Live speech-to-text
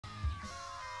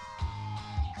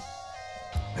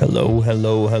Hello,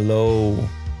 hello, hello.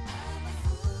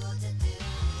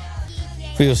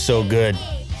 Feels so good.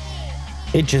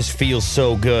 It just feels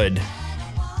so good.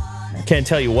 Can't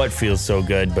tell you what feels so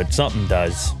good, but something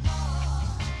does.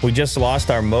 We just lost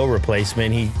our Mo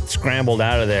replacement. He scrambled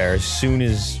out of there as soon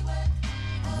as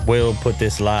Will put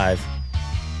this live.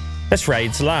 That's right,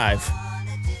 it's live.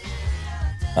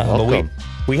 But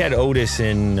we had Otis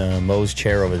in Mo's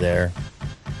chair over there.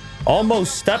 All Mo's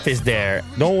stuff is there.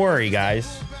 Don't worry,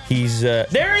 guys. He's there.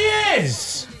 He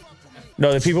is.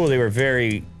 No, the people, they were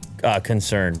very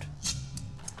concerned.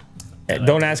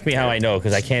 Don't ask me how I know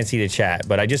because I can't see the chat,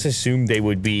 but I just assumed they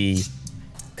would be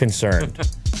concerned.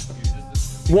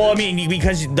 Well, I mean,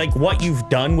 because like what you've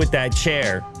done with that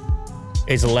chair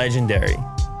is legendary.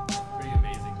 Pretty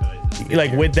amazing.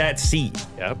 Like with that seat.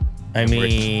 Yep. I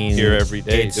mean, here every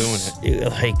day doing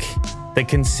it. Like the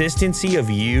consistency of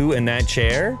you in that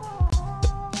chair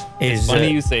is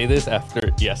Funny you say this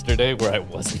after yesterday where I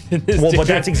wasn't in this well, chair. but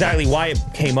that's exactly why it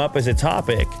came up as a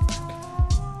topic.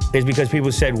 Is because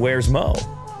people said, "Where's Mo?"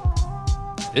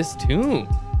 This tune.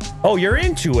 Oh, you're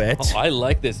into it. Oh, I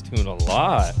like this tune a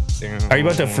lot. Are you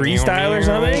about to freestyle or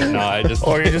something? No, I just.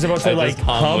 Or you're just about to like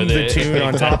hum the tune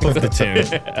on top of the tune.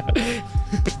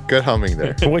 Good humming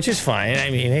there. Which is fine. I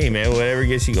mean, hey man, whatever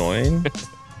gets you going.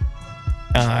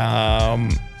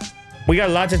 We got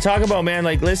a lot to talk about, man.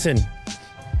 Like, listen,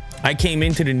 I came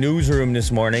into the newsroom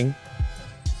this morning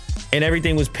and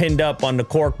everything was pinned up on the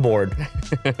cork board.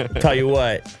 Tell you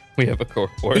what. We have a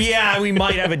cork board. Yeah, we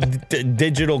might have a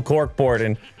digital cork board.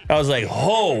 And I was like,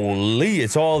 holy,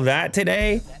 it's all that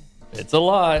today? It's a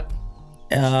lot.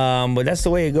 But that's the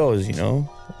way it goes, you know?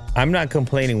 I'm not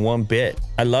complaining one bit.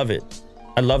 I love it.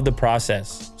 I love the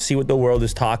process. See what the world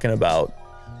is talking about.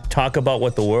 Talk about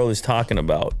what the world is talking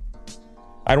about.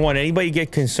 I don't want anybody to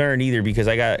get concerned either because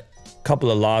I got a couple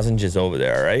of lozenges over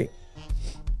there, all right?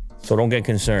 So don't get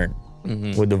concerned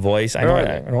with the voice. I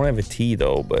don't have a tea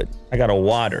though, but I got a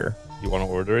water. You want to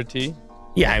order a tea?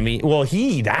 Yeah, I mean, well,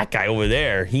 that guy over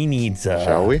there, he needs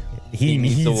Shall we? He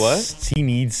needs a what? He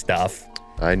needs stuff.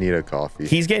 I need a coffee.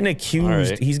 He's getting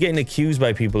accused. Right. He's getting accused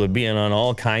by people of being on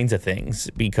all kinds of things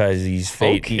because he's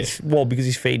fading. Okay. Because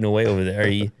he's fading away over there.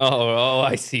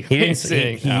 I see. He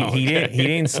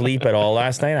didn't sleep at all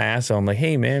last night. I asked him, I'm like,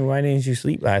 hey man, why didn't you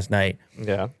sleep last night?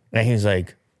 Yeah. And he was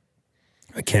like,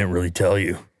 I can't really tell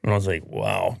you. And I was like,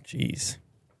 wow, geez,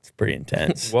 it's pretty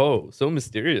intense. Whoa, so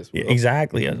mysterious. Yeah,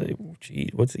 exactly. I was like, geez,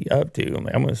 what's he up to? I'm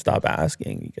like, I'm gonna stop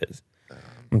asking because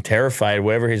I'm terrified.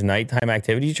 Whatever his nighttime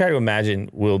activities, you try to imagine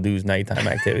Will do's nighttime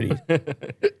activities.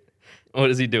 What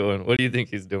is he doing? What do you think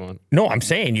he's doing? No, I'm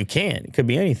saying you can't. It could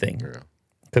be anything. Yeah.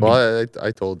 Could Well,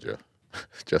 I told you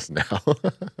just now.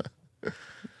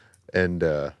 And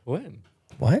When?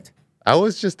 what? I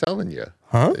was just telling you.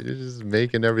 Huh? You're just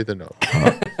making everything up.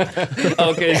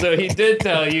 Okay, so he did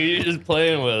tell you. You're just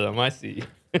playing with him. I see.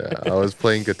 Yeah, I was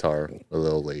playing guitar a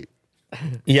little late.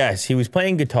 Yes, he was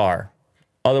playing guitar,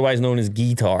 otherwise known as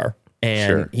guitar, and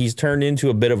Sure. he's turned into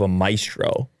a bit of a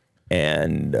maestro.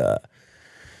 And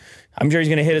I'm sure he's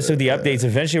going to hit us with the updates.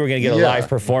 Eventually, we're going to get a Yeah. live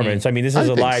performance. I mean, this is I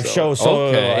a think live so. show, so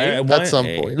Okay. At some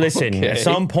point. Listen, Okay. at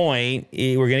some point,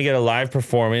 we're going to get a live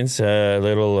performance, a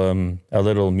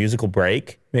little musical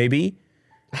break, maybe.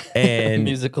 And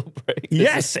Musical break.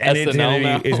 yes, and it's SNL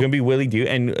now. going to be Willie Do.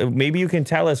 And maybe you can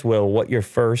tell us, Will, what your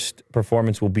first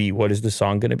performance will be. What is the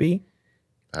song going to be?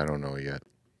 I don't know yet.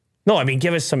 No, I mean,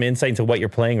 give us some insight into what you're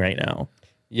playing right now.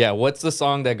 Yeah, what's the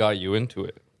song that got you into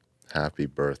it? Happy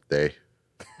birthday.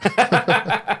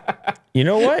 You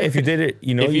know what? If you did it,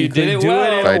 you know, If you you could did it do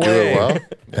well. it. If I do it well,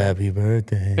 Happy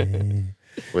birthday.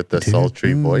 with the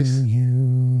sultry voice,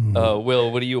 You.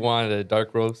 Will, what do you want? A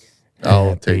dark roast? I'll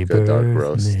Happy take a dark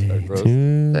roast. birthday Dark roast.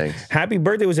 to- Thanks. Happy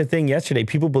birthday was a thing yesterday.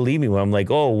 People believe me when I'm like,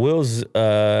 oh, Will's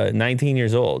 19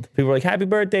 years old. People were like, happy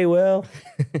birthday, Will.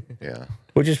 Yeah.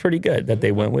 Which is pretty good that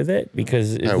they went with it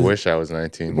because I wish I was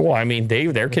 19. Well, I mean,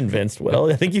 they're convinced. Well,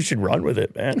 I think you should run with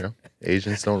it, man. You know,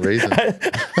 Asians don't raise them.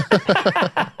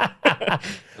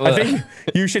 I think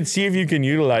you should see if you can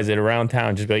utilize it around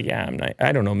town. Just be like, yeah,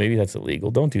 I don't know. Maybe that's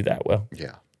illegal. Don't do that, Will.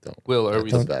 Yeah. Don't. Will, are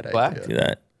we That's a bad black? idea. Do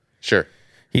that. Sure.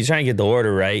 He's trying to get the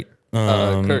order right.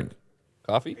 Kurt,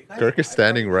 coffee? Kirk is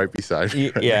standing right beside me.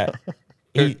 right Yeah.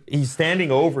 now. He's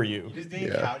standing over you. You just need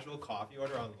a casual coffee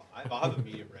order on live. I'll have a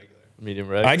medium regular. Medium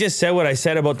red. I just said what I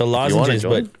said about the wanna lozenges,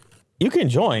 join? but you can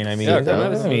join. I mean, Yeah,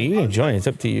 you can join. It's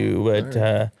up to you.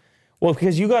 But, well,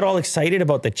 because you got all excited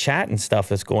about the chat and stuff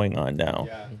that's going on now.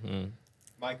 Yeah.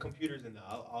 My computer's in the.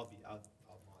 I'll mod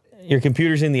it. Your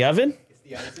computer's in the oven?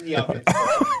 It's in the oven.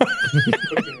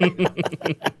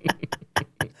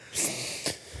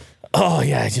 Oh,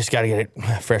 yeah, I just got to get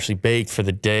it freshly baked for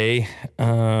the day.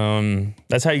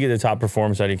 That's how you get the top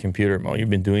performance out of your computer, Mo. You've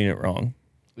been doing it wrong.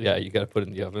 Yeah, you got to put it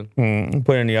in the oven.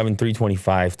 Put it in the oven,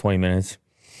 325, 20 minutes.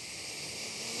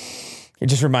 It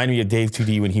just reminded me of Dave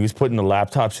 2D when he was putting the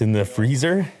laptops in the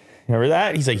freezer. Remember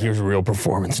that? He's like, here's real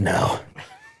performance now.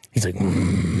 He's like,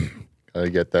 Gotta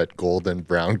get that golden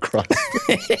brown crust.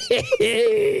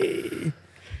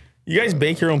 You guys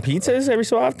bake your own pizzas every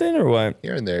so often or what?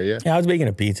 Here and there, yeah. Yeah, I was baking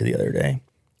a pizza the other day.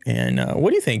 And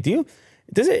what do you think? You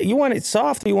want it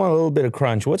soft or you want a little bit of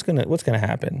crunch? What's gonna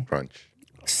happen? Crunch.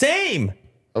 Same.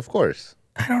 Of course.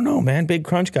 I don't know, man. Big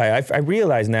crunch guy. I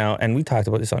realize now, and we talked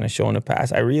about this on a show in the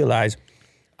past, I realize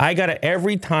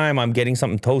every time I'm getting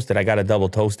something toasted, I gotta double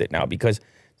toast it now because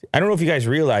I don't know if you guys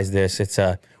realize this. It's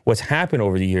what's happened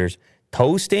over the years.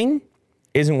 Toasting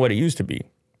isn't what it used to be.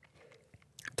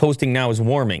 Toasting now is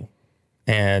warming.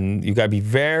 And you got to be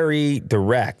very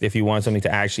direct if you want something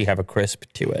to actually have a crisp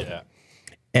to it. Yeah.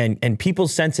 And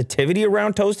people's sensitivity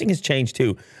around toasting has changed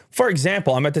too. For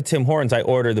example, I'm at the Tim Hortons, I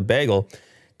order the bagel.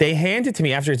 They hand it to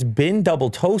me after it's been double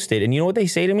toasted. And you know what they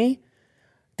say to me?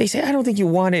 They say, I don't think you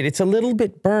want it. It's a little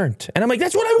bit burnt. And I'm like,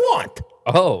 that's what I want.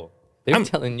 Oh, they're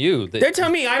telling you. They're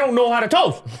telling me I don't know how to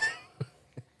toast.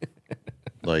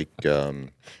 Like, you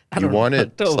don't want know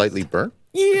it toast. slightly burnt?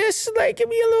 Yes, like give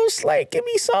me a little slice. Give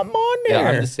me something on there. Yeah,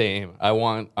 I'm the same. I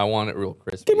want it real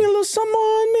crispy. Give me a little something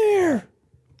on there.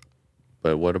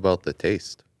 But what about the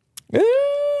taste? Yeah.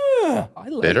 I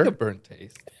like Bitter? the burnt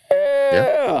taste.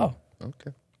 Yeah.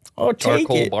 Okay. I'll take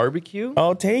Charcoal it. barbecue?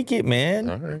 I'll take it, man.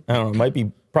 All right. I don't know. It might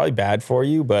be probably bad for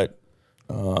you, but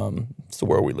it's the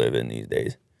world we live in these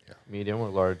days. Medium or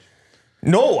large?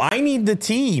 No, I need the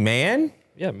tea, man.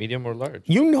 Yeah, medium or large.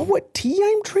 You know what tea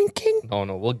I'm drinking? No,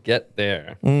 we'll get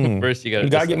there. First, you You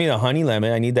gotta get me the honey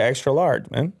lemon. I need the extra large,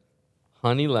 man.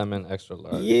 honey lemon extra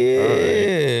large.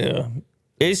 Yeah.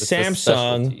 Is It's a Samsung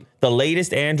specialty. the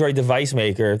latest Android device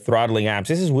maker throttling apps?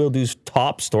 This is Will Do's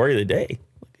top story of the day.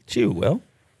 Look at you, Will.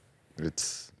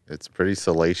 It's pretty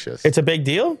salacious. It's a big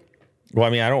deal? Well, I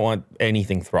mean, I don't want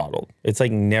anything throttled. It's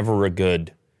like never a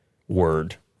good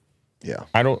word. yeah.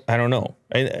 I don't know.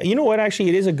 And you know what? Actually,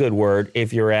 it is a good word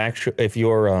if you're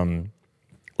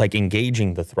like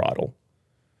engaging the throttle.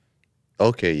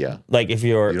 Okay, yeah. Like if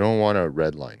you're, You don't want to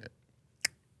redline it.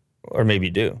 or maybe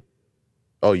you do.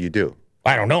 Oh, you do?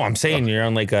 I don't know. I'm saying you're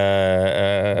on like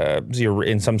you're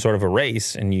in some sort of a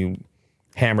race and you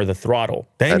hammer the throttle.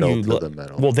 Then Pedal you to the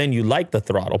metal. well, then you like the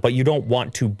throttle, but you don't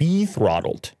want to be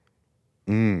throttled.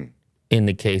 In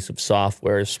the case of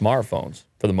software, smartphones,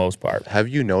 for the most part. Have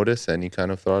you noticed any kind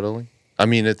of throttling? I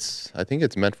mean, I think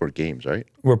it's meant for games, right?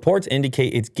 Reports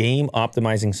indicate its game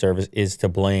optimizing service is to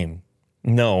blame.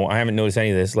 No, I haven't noticed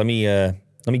any of this. Let me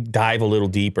dive a little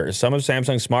deeper. Some of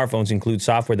Samsung's smartphones include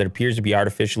software that appears to be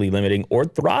artificially limiting or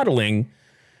throttling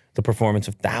the performance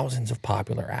of thousands of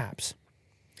popular apps.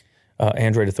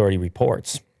 Android Authority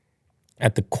reports.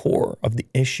 At the core of the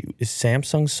issue is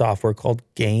Samsung's software called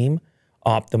Game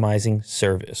Optimizing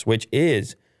Service, which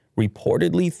is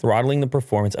reportedly throttling the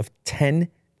performance of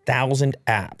 10,000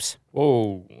 apps.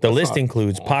 Whoa. The list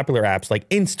includes popular apps like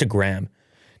Instagram,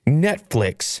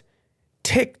 Netflix,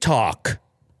 TikTok,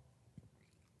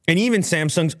 and even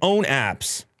Samsung's own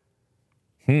apps.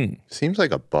 Seems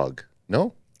like a bug.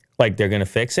 No? Like they're going to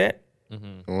fix it?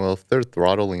 Well, if they're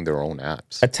throttling their own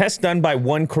apps. A test done by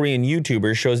one Korean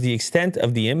YouTuber shows the extent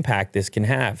of the impact this can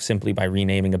have simply by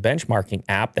renaming a benchmarking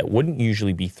app that wouldn't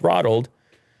usually be throttled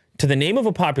to the name of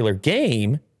a popular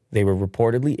game. They were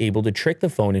reportedly able to trick the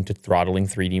phone into throttling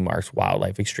 3D Mark's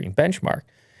Wildlife Extreme benchmark.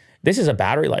 This is a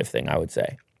battery life thing, I would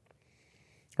say.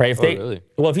 Right? Really?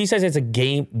 Well, if he says it's a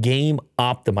game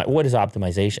optimize, what is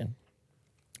optimization?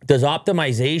 Does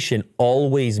optimization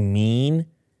always mean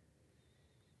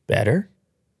better?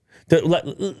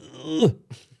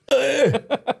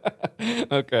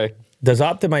 Okay. Does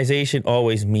optimization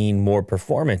always mean more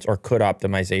performance, or could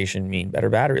optimization mean better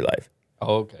battery life?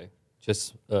 Oh, okay.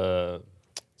 Just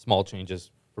small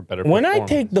changes for better When I performance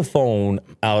take the phone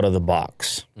out of the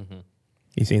box,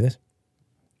 you see this?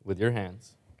 with your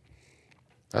hands.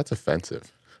 That's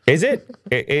offensive. Is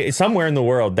it? Somewhere in the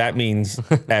world, that means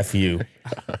F you.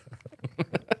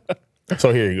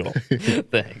 So here you go.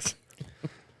 Thanks.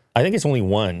 I think it's only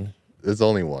one. There's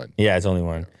only one. Yeah, it's only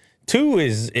one. Two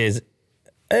is It's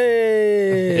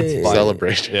fine.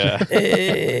 Celebration.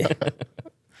 Yeah.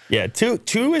 yeah.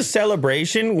 Two is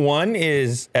celebration. One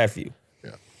is F you.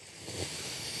 Yeah.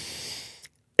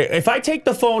 If I take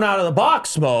the phone out of the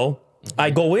box, Mo, I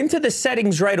go into the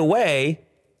settings right away.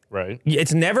 Right.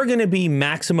 It's never going to be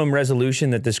maximum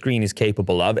resolution that the screen is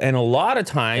capable of. And a lot of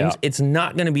times, Yeah. it's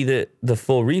not going to be the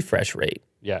full refresh rate.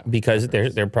 Yeah. because they're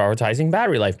prioritizing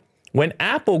battery life. When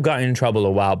Apple got in trouble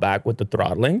a while back with the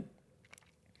throttling,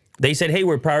 they said, hey,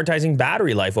 we're prioritizing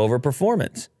battery life over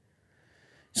performance.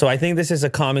 So I think this is a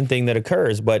common thing that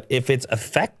occurs, but if it's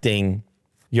affecting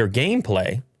your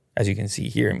gameplay, as you can see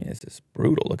here, I mean, it's just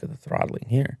brutal. Look at the throttling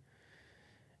here.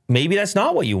 Maybe that's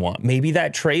not what you want. Maybe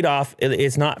that trade-off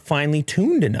is not finely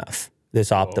tuned enough,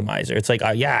 this optimizer. It's like,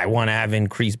 yeah, I want to have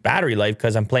increased battery life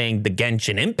because I'm playing the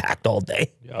Genshin Impact all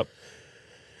day. Yep.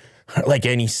 Like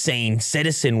any sane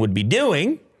citizen would be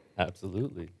doing.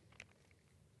 Absolutely.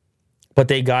 But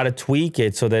they got to tweak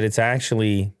it so that it's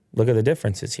actually, look at the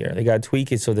differences here. They got to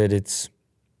tweak it so that it's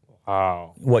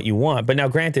Wow. what you want. But now,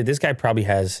 granted, this guy probably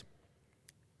has,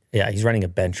 he's running a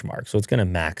benchmark, so it's going to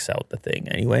max out the thing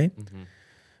anyway. Mm-hmm.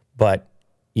 But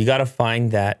you got to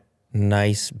find that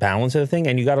nice balance of the thing,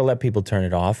 and you got to let people turn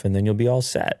it off, and then you'll be all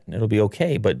set. It'll be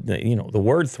okay. But, the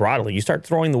word throttling, you start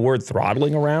throwing the word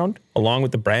throttling around along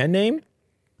with the brand name,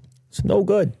 it's no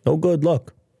good. No good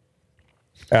look.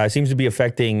 It seems to be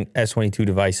affecting S22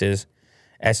 devices,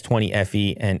 S20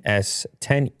 FE, and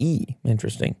S10e.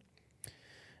 Interesting.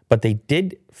 But they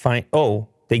did find,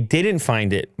 they didn't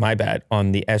find it, my bad,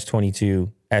 on the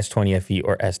S22, S20 FE,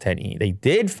 or S10e. They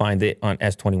did find it on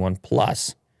S21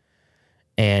 Plus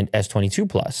and S22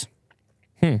 Plus.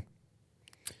 And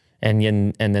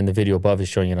then the video above is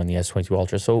showing it on the S22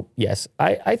 Ultra. So, yes,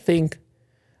 I think,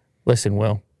 listen,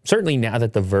 Will, certainly now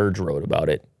that The Verge wrote about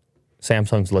it,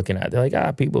 Samsung's looking at it. They're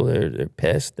like, people, they're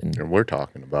pissed. And we're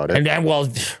talking about it. And then, well,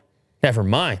 never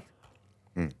mind.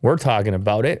 We're talking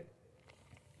about it.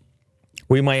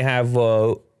 We might have,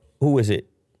 who is it?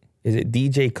 Is it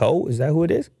DJ Ko? Is that who it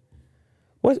is?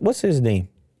 What's his name?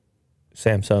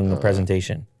 Samsung, the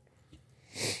presentation.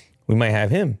 We might have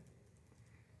him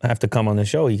have to come on the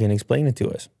show. He can explain it to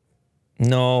us.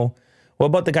 No. What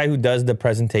about the guy who does the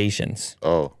presentations?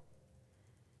 Oh.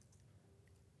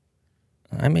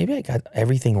 Maybe I got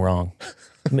everything wrong.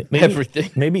 Maybe, Everything.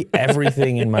 Maybe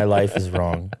everything in my life is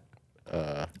wrong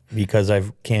because I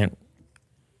can't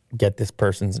get this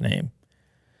person's name.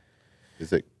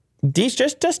 Is it?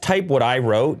 Just type what I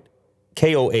wrote,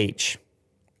 KOH.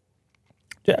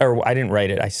 Or I didn't write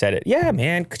it. I said it. Yeah,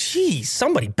 man. Jeez,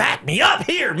 somebody back me up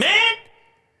here, man.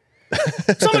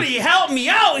 Somebody help me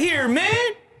out here,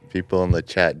 man. People in the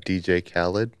chat, DJ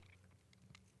Khaled.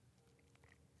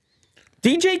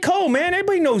 DJ Cole, man.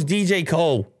 Everybody knows DJ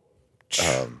Cole.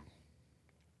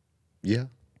 Yeah.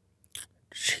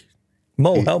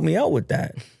 Mo, help me out with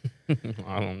that.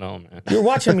 I don't know, man. You're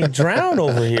watching me drown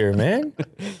over here, man.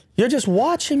 You're just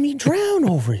watching me drown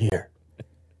over here.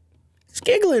 It's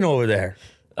giggling over there.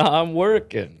 I'm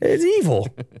working. It's evil.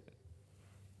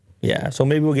 Yeah, so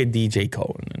maybe we'll get DJ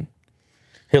Cole and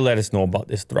he'll let us know about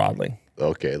this throttling.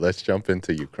 Okay, let's jump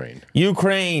into Ukraine.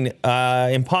 Ukraine,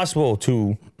 impossible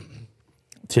to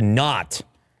not,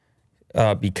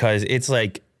 because it's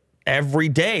like every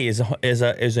day is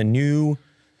a new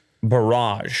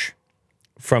barrage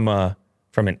from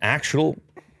an actual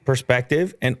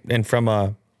perspective and from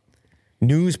a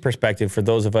news perspective for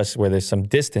those of us where there's some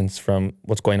distance from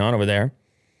what's going on over there.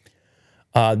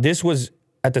 This was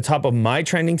at the top of my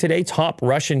trending today. Top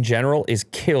Russian general is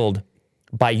killed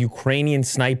by Ukrainian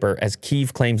sniper as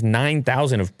Kyiv claims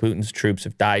 9,000 of Putin's troops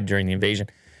have died during the invasion.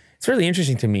 It's really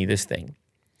interesting to me, this thing.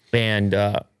 And,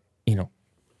 I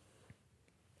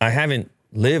haven't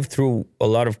lived through a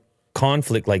lot of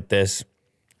conflict like this,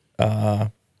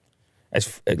 from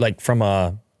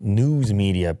a news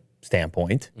media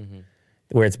standpoint,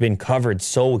 where it's been covered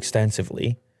so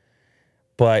extensively.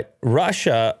 But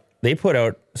Russia, they put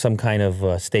out some kind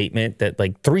of statement that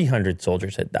like 300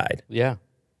 soldiers had died. Yeah.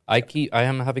 I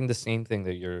am having the same thing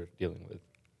that you're dealing with.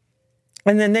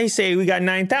 And then they say we got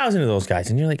 9,000 of those guys.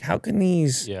 And you're like, how can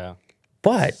these? Yeah.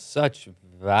 But Such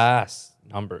vast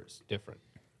numbers different.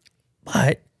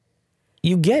 But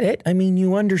you get it. I mean,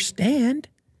 you understand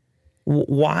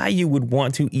why you would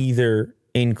want to either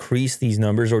increase these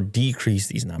numbers or decrease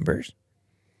these numbers,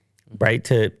 right?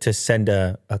 To send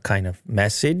a kind of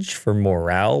message for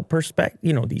morale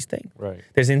perspective, these things. Right.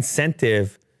 There's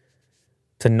incentive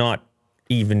to not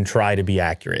even try to be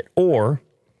accurate or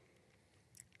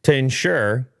to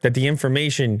ensure that the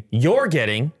information you're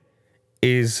getting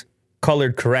is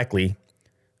colored correctly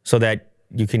so that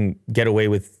you can get away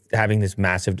with having this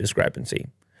massive discrepancy.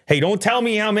 Hey, don't tell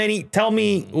me how many, tell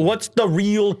me what's the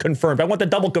real confirmed. I want the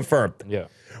double confirmed. Yeah.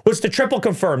 What's the triple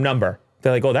confirmed number?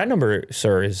 They're like, oh, that number,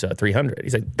 sir, is 300.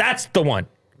 He's like, that's the one.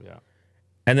 Yeah.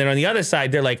 And then on the other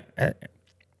side, they're like,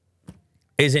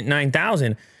 is it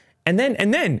 9,000? And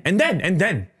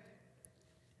then,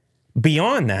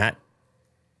 beyond that,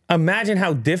 imagine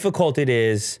how difficult it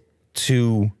is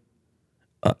to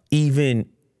even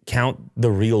count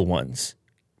the real ones,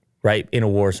 right? In a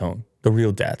war zone, the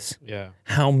real deaths. Yeah.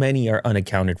 How many are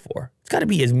unaccounted for? It's got to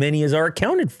be as many as are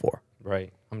accounted for.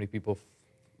 Right. How many people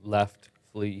left,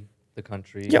 flee the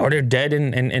country? Yeah, or they're dead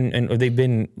and or they've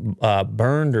been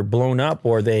burned or blown up,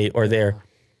 or they're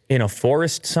in a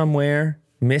forest somewhere,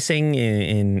 missing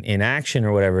in action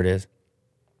or whatever it is.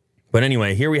 But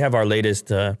anyway, here we have our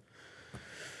latest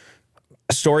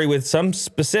story with some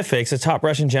specifics. A top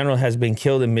Russian general has been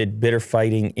killed amid bitter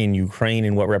fighting in Ukraine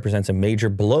in what represents a major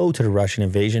blow to the Russian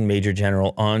invasion. Major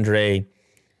General Andrei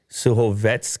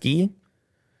Suhovetsky,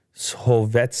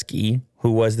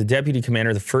 who was the deputy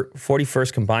commander of the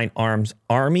 41st Combined Arms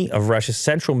Army of Russia's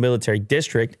Central Military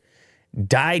District,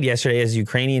 died yesterday as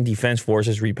Ukrainian defense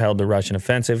forces repelled the Russian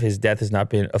offensive. His death has not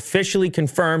been officially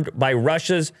confirmed by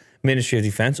Russia's Ministry of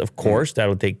Defense. Of course,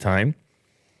 that'll take time.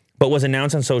 But was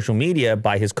announced on social media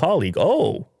by his colleague.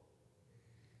 And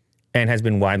has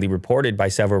been widely reported by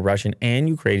several Russian and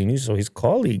Ukrainian news. So his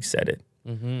colleague said it,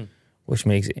 which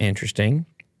makes it interesting.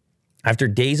 After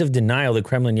days of denial, the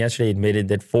Kremlin yesterday admitted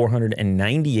that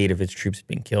 498 of its troops had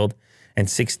been killed and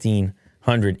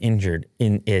 1,600 injured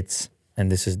in its,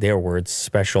 and this is their words,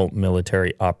 special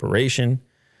military operation.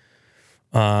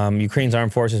 Ukraine's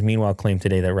armed forces, meanwhile, claimed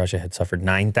today that Russia had suffered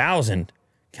 9,000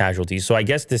 casualties. So I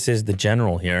guess this is the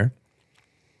general here.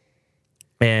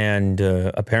 And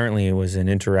apparently it was an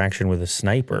interaction with a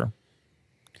sniper.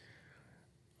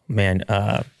 Man,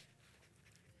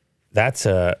 that's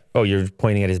you're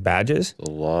pointing at his badges? A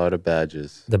lot of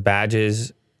badges. The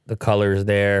badges, the colors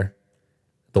there,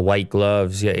 the white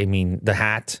gloves. Yeah, I mean, the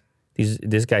hat.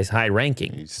 This guy's high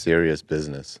ranking. He's serious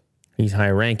business. He's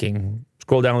high ranking.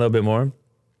 Scroll down a little bit more.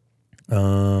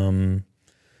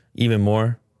 Even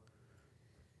more.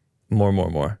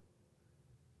 More.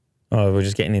 Oh, we're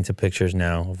just getting into pictures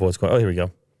now of what's going on. Oh, here we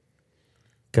go.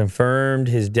 Confirmed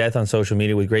his death on social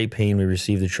media. With great pain, we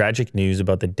received the tragic news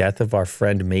about the death of our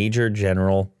friend, Major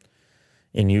General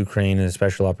in Ukraine in a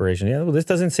special operation. Yeah, well, this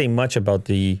doesn't say much about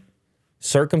the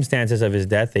circumstances of his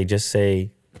death. They just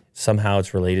say somehow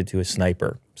it's related to a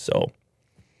sniper. So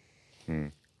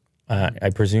I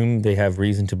presume they have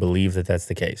reason to believe that that's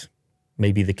the case.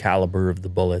 Maybe the caliber of the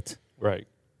bullet. Right.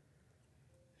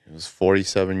 He was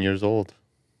 47 years old.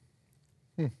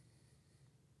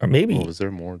 Or maybe. Oh, was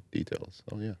there more details?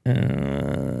 Oh, yeah.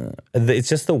 It's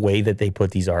just the way that they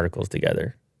put these articles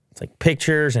together. It's like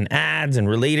pictures and ads and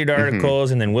related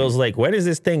articles. And then Will's like, when is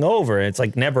this thing over? And it's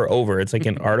like never over. It's like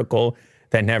an article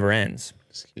that never ends.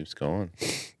 Just keeps going.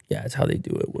 Yeah, that's how they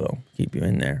do it, Will. Keep you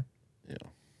in there. Yeah.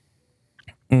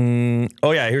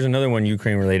 Oh, yeah, here's another one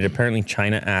Ukraine related. Apparently,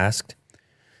 China asked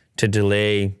to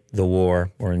delay the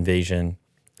war or invasion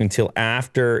until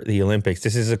after the Olympics.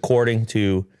 This is according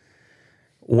to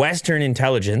Western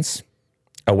intelligence,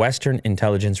 a Western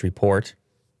intelligence report.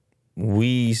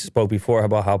 We spoke before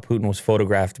about how Putin was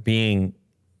photographed being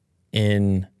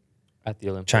in At the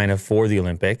Olympics. China for the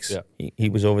Olympics. Yeah. He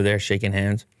was over there shaking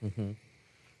hands.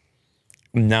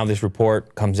 Now this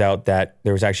report comes out that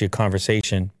there was actually a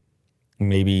conversation.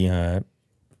 Maybe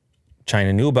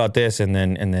China knew about this and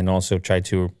then also tried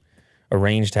to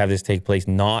arrange to have this take place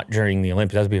not during the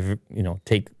Olympics. That would be,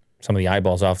 take some of the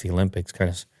eyeballs off the Olympics, kind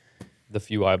of. The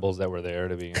few eyeballs that were there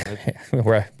to begin with.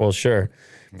 Right. Well, sure.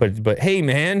 But hey,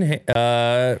 man,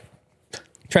 trying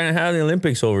to have the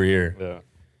Olympics over here.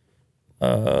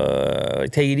 Yeah.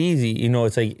 Take it easy.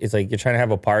 It's like you're trying to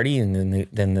have a party, and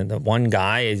then the one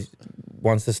guy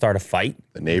wants to start a fight.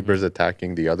 The neighbor's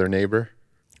attacking the other neighbor.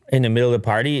 In the middle of the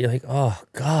party, you're like, oh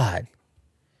God,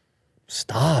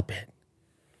 stop it.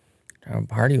 Trying to have a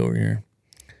party over here.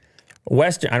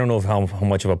 Western, I don't know how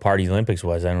much of a party the Olympics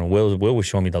was. I don't know. Will was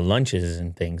showing me the lunches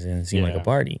and things, and it seemed like a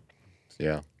party.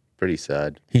 Yeah, pretty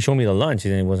sad. He showed me the lunch,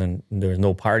 and there was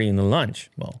no party in the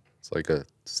lunch. Well, It's like a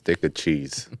stick of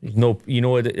cheese.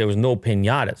 there was no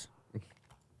piñatas.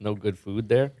 No good food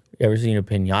there. You ever seen a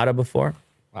piñata before?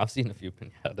 I've seen a few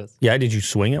piñatas. Yeah, did you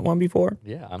swing at one before?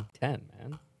 Yeah, I'm 10,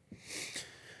 man.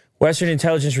 Western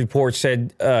intelligence reports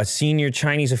said senior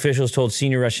Chinese officials told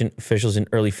senior Russian officials in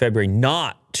early February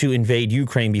not to invade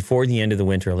Ukraine before the end of the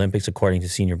Winter Olympics, according to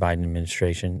senior Biden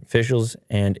administration officials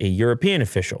and a European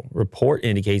official. Report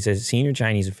indicates that senior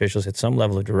Chinese officials had some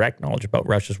level of direct knowledge about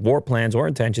Russia's war plans or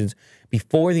intentions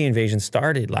before the invasion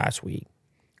started last week.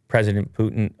 President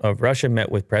Putin of Russia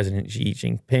met with President Xi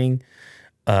Jinping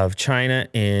of China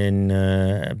in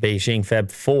Beijing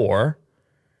Feb 4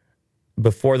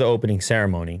 before the opening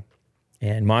ceremony.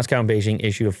 And Moscow and Beijing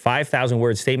issued a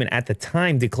 5,000-word statement at the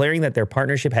time declaring that their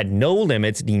partnership had no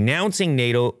limits, denouncing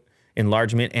NATO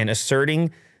enlargement, and asserting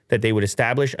that they would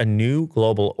establish a new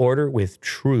global order with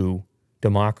true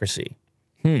democracy.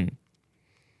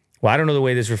 Well, I don't know the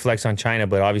way this reflects on China,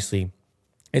 but obviously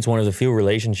it's one of the few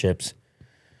relationships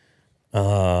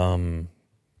that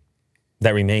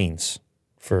remains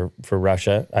for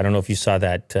Russia. I don't know if you saw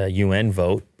that UN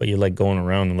vote, but you're like going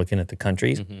around and looking at the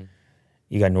countries.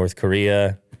 You got North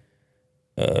Korea,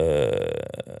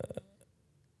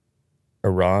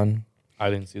 Iran. I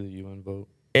didn't see the UN vote.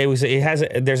 There's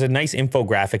a nice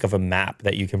infographic of a map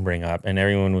that you can bring up, and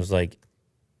everyone was like,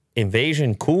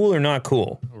 invasion cool or not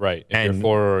cool? Right. If And- you're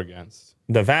for or against.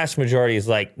 The vast majority is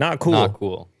like, not cool. Not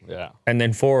cool. Yeah. And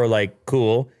then 4 are like,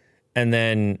 cool. And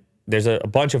then there's a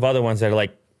bunch of other ones that are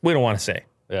like, we don't want to say.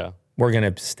 Yeah. We're going to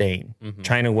abstain.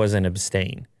 China wasn't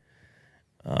abstain.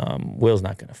 Will's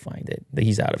not going to find it.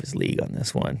 He's out of his league on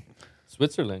this one.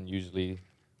 Switzerland usually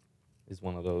is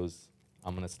one of those,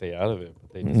 I'm going to stay out of it.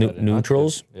 But they Nu- decided not to.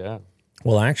 neutrals? Yeah.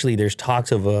 Well, actually, there's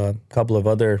talks of a couple of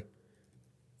other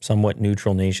somewhat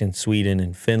neutral nations, Sweden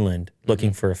and Finland,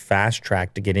 looking for a fast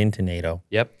track to get into NATO.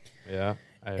 Yep. Yeah.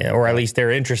 Or at least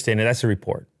they're interested in it. That's the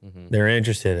report. They're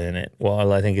interested in it.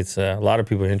 Well, I think it's a lot of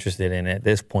people are interested in it at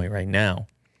this point right now.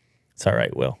 It's all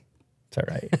right, Will. It's all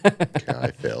right. Yeah, I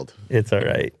failed. It's all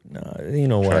right. No, you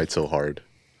know what? Tried so hard.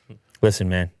 Listen,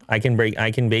 man. I can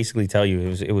basically tell you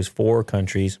it was 4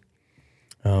 countries.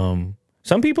 Some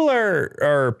people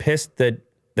are pissed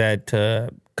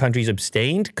that countries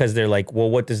abstained because they're like, well,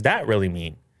 what does that really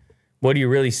mean? What are you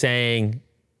really saying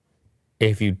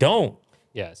if you don't?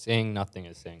 Yeah. Saying nothing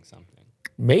is saying something.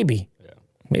 Maybe. Yeah.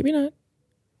 Maybe not.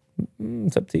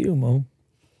 It's up to you, Mo.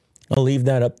 I'll leave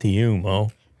that up to you,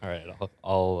 Mo. All right.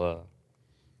 I'll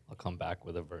come back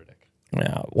with a verdict.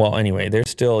 Yeah. Well, anyway,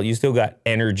 you still got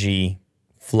energy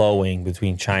flowing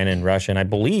between China and Russia, and I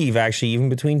believe actually even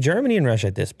between Germany and Russia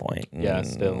at this point. Yeah,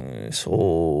 still.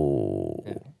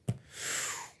 So,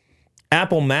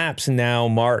 Apple Maps now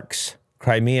marks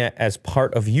Crimea as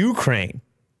part of Ukraine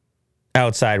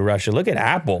outside Russia. Look at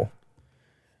Apple.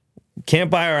 Can't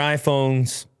buy our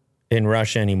iPhones in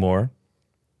Russia anymore.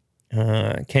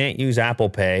 Can't use Apple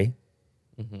Pay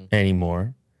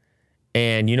anymore.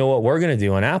 And you know what we're going to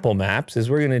do on Apple Maps is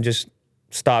we're going to just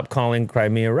stop calling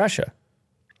Crimea Russia.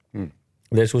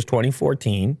 This was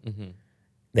 2014.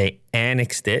 They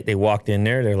annexed it. They walked in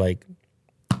there. They're like,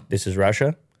 this is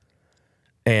Russia.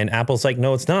 And Apple's like,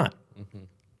 no, it's not.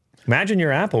 Imagine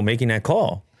you're Apple making that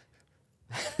call.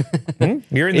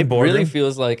 You're in the It boardroom. really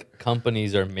feels like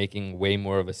companies are making way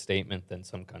more of a statement than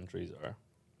some countries are.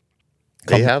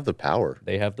 They have the power.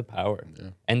 They have the power.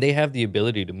 And they have the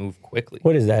ability to move quickly.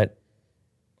 What is that?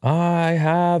 I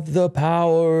have the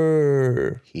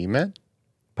power. He-Man?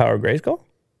 Power of Grayskull?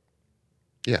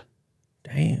 Yeah.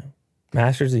 Damn.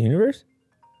 Masters of the Universe?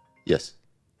 Yes.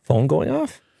 Phone going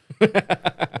off?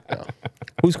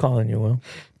 Who's calling you, Will?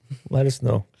 Let us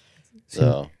know.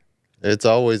 So it's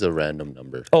always a random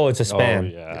number. Oh, it's a Oh,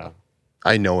 spam. yeah.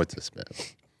 I know it's a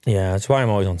spam. Yeah, that's why I'm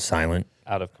always on silent.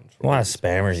 Out of A control. lot of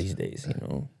spammers these days, you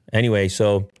know. Anyway,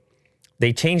 so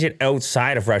they change it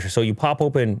outside of Russia. So you pop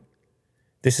open,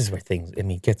 this is where things,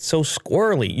 get so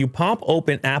squirrely. You pop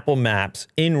open Apple Maps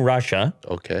in Russia,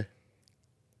 Okay.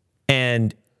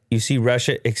 and you see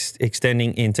Russia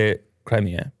extending into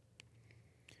Crimea.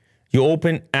 You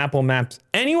open Apple Maps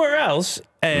anywhere else,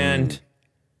 and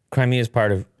Crimea is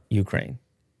part of Ukraine.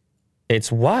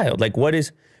 It's wild. Like, when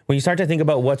you start to think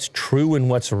about what's true and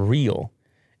what's real,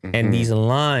 and these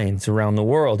lines around the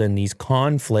world, and these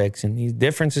conflicts, and these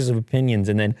differences of opinions,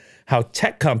 and then how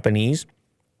tech companies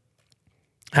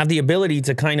have the ability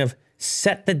to kind of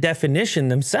set the definition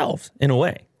themselves in a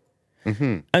way.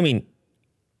 I mean,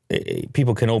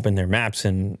 people can open their maps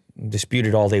and dispute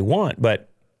it all they want, but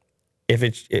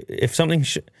if something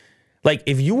like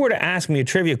if you were to ask me a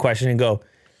trivia question and go,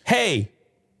 "Hey,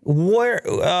 where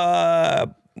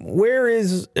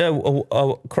is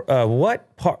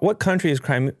what country is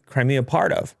Crimea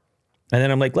part of?" And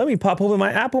then I'm like, "Let me pop open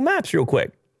my Apple Maps real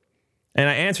quick," and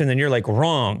I answer, and then you're like,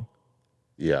 "Wrong."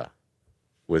 Yeah.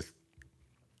 With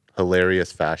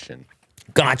hilarious fashion.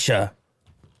 Gotcha.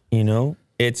 You know,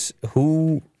 it's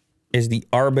who is the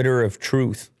arbiter of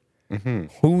truth?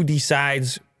 Who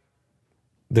decides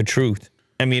the truth?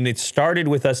 I mean, it started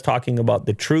with us talking about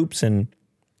the troops and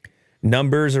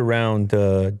numbers around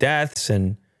deaths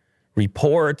and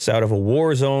reports out of a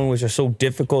war zone, which are so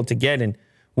difficult to get. And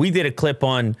we did a clip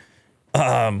on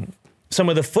some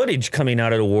of the footage coming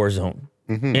out of the war zone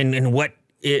and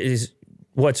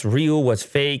what's real, what's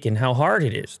fake, and how hard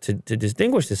it is to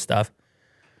distinguish this stuff.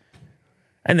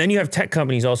 And then you have tech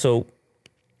companies also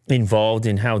involved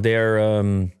in how they're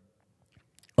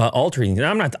altering.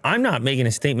 And I'm not making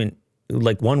a statement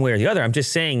like one way or the other. I'm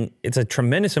just saying it's a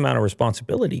tremendous amount of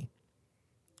responsibility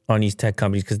on these tech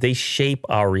companies because they shape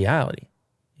our reality.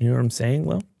 You know what I'm saying,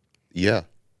 Will? Yeah.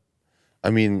 I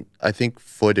mean, I think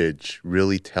footage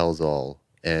really tells all,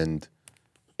 and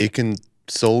it can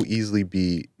so easily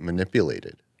be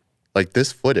manipulated. Like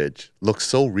this footage looks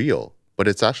so real, but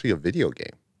it's actually a video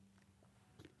game.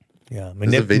 Yeah,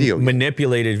 It's a video game.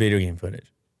 manipulated video game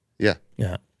footage. Yeah.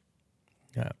 Yeah.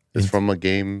 It's from a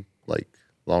game like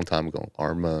long time ago,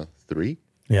 Arma 3.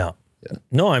 Yeah.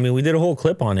 No, I mean we did a whole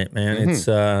clip on it, man. It's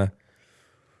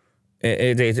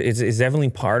it's definitely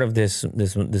part of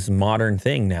this modern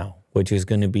thing now, which is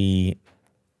going to be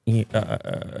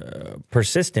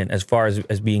persistent as far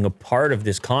as being a part of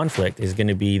this conflict is going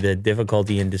to be the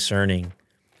difficulty in discerning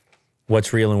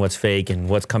what's real and what's fake and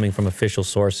what's coming from official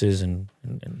sources and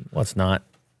what's not.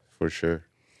 For sure.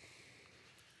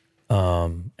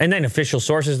 And then official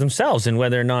sources themselves and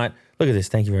whether or not, look at this.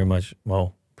 Thank you very much.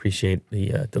 Well, appreciate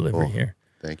the delivery here.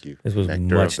 Thank you. This was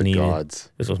Nectar much of the needed.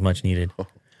 gods. This was much needed.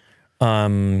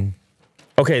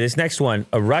 Okay, this next one.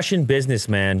 A Russian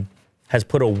businessman has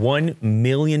put a $1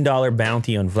 million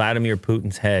bounty on Vladimir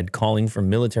Putin's head, calling for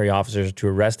military officers to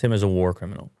arrest him as a war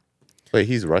criminal. Wait,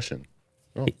 he's Russian.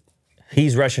 Oh.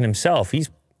 He's Russian himself.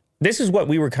 This is what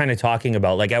we were kind of talking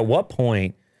about. Like, at what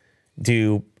point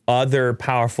do other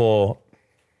powerful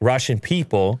Russian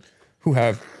people who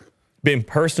have been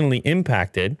personally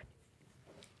impacted,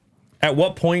 at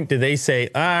what point do they say,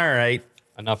 all right,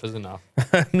 Enough is enough.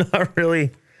 not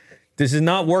really, this is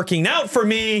not working out for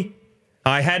me.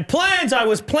 I had plans. I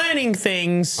was planning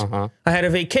things. I had a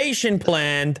vacation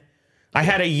planned. I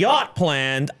had a yacht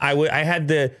planned. I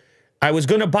was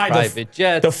going to buy Private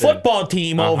jets the football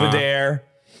team over Uh-huh. there.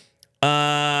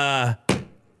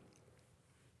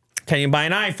 Can you buy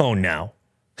an iPhone now?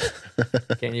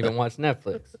 Can't even watch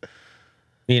Netflix.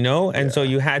 You know? And so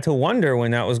you had to wonder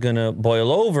when that was going to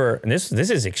boil over. And this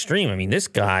is extreme. I mean, this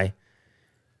guy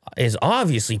is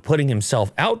obviously putting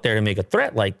himself out there to make a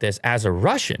threat like this as a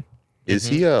Russian. Is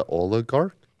he a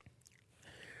oligarch?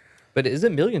 But is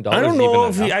 $1 million I don't know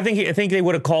if even enough? I think they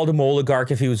would have called him oligarch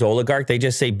if he was oligarch. They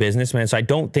just say businessman. So I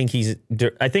don't think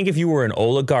I think if you were an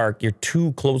oligarch, you're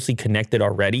too closely connected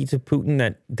already to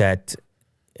Putin that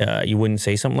you wouldn't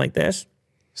say something like this.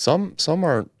 Some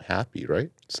aren't happy, right?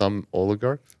 Some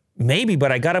oligarchs. Maybe,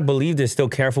 but I got to believe they're still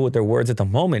careful with their words at the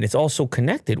moment. It's also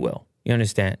connected, Will. You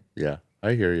understand? Yeah,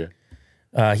 I hear you.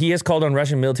 He has called on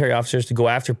Russian military officers to go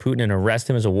after Putin and arrest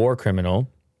him as a war criminal.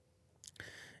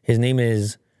 His name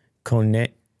is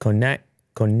Konanikin.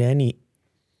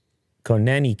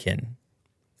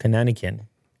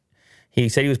 He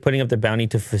said he was putting up the bounty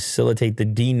to facilitate the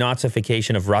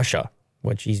denazification of Russia,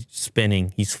 which he's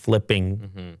spinning. He's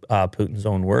flipping Putin's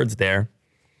own words there.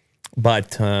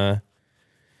 But, yeah,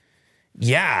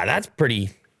 that's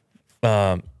pretty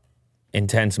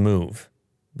intense move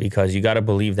because you got to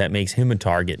believe that makes him a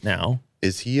target now.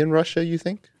 Is he in Russia, you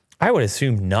think? I would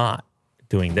assume not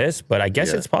doing this, but I guess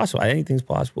Yeah. it's possible. Anything's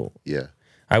possible. Yeah.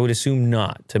 I would assume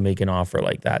not to make an offer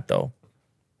like that, though.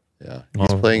 Yeah.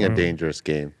 He's playing a dangerous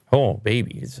game. Oh,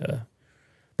 baby. It's,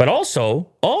 but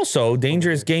also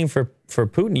dangerous game for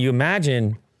Putin. You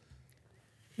imagine.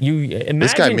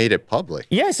 This guy made it public.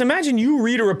 Yes, imagine you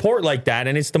read a report like that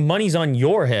and it's the money's on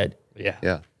your head. Yeah.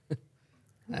 Yeah.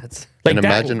 That's Like And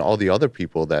that, imagine all the other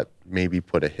people that maybe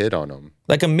put a hit on him.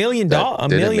 like $1 million, that $1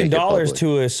 didn't million make it public.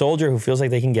 to a soldier who feels like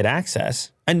they can get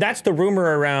access. And that's the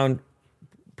rumor around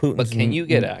Putin's. But can you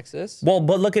get access? Well,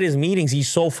 but look at his meetings. He's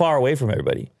so far away from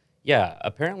everybody. Yeah,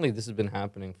 apparently this has been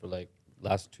happening for like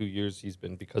last 2 years. He's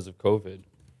been because of COVID.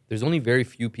 There's only very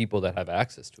few people that have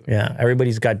access to him. Yeah,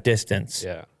 everybody's got distance.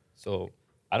 Yeah. So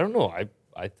I don't know. I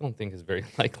don't think it's very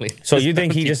likely. So this you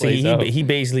think he bounty just plays out. he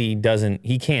basically doesn't,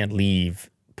 he can't leave.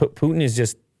 Putin is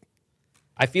just,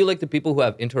 I feel like the people who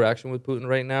have interaction with Putin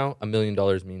right now, $1 million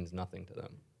means nothing to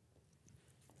them.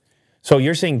 so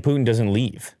you're saying Putin doesn't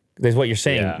leave. That's what you're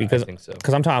saying. Yeah, I because think so.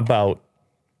 Because I'm talking about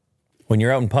when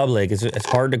you're out in public, it's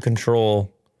hard to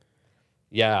control.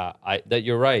 Yeah, that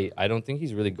you're right. I don't think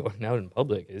he's really going out in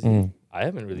public, is he? I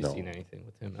haven't really seen anything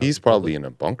with him. out He's in probably public. in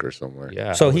a bunker somewhere.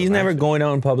 Yeah. So I would he's never imagine. going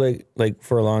out in public like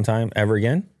for a long time ever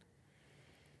again?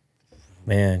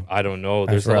 Man, I don't know.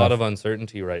 That's There's a lot rough. of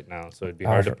uncertainty right now, so it'd be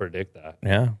hard to Rough. predict that.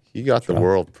 yeah. He got the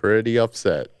world pretty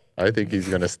upset. I think he's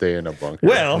going to stay in a bunker.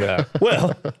 Well, Yeah.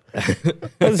 well,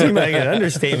 doesn't seem like an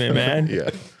understatement, man. Yeah.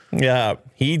 Yeah,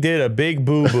 he did a big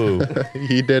boo boo.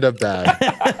 He did a bad.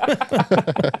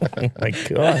 My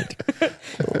God.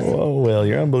 Whoa, Will,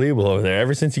 you're unbelievable over there.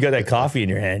 Ever since you got that coffee in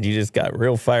your hand, you just got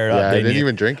real fired up. Yeah, I didn't you?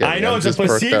 even drink it. I know I'm it's a just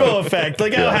perked placebo up. effect.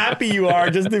 Look how happy you are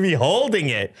just to be holding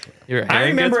it. Your I hand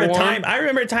remember gets a warm? time. I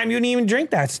remember a time you didn't even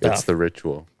drink that stuff. It's the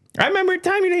ritual. I remember a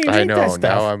time you didn't even I drink that know. stuff.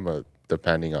 Now I'm a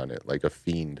depending on it, like a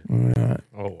fiend.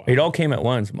 Oh, wow. It all came at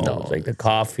once, Mo. No, It was like the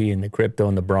coffee and the crypto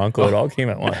and the Bronco. It all came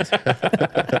at once.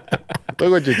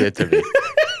 Look what you did to me.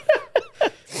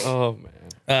 Oh,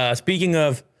 man. Speaking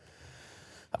of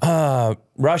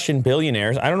Russian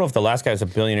billionaires, I don't know if the last guy was a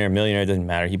billionaire, millionaire, it doesn't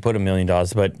matter. He put $1 million.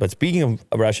 But speaking of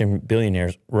Russian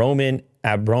billionaires, Roman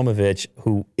Abramovich,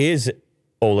 who is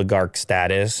oligarch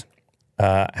status,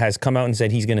 has come out and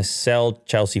said he's going to sell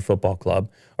Chelsea Football Club.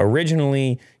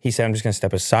 Originally, he said, I'm just going to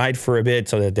step aside for a bit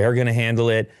so that they're going to handle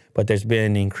it. But there's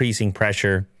been increasing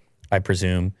pressure, I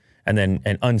presume.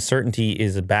 And uncertainty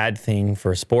is a bad thing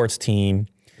for a sports team.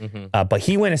 But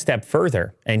he went a step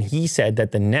further, and he said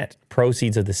that the net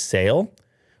proceeds of the sale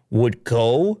would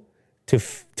go to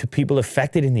people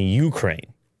affected in the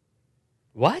Ukraine.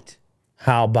 What?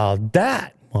 How about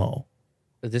that, Mo?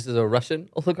 This is a Russian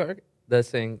oligarch that's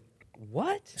saying,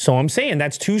 what? So I'm saying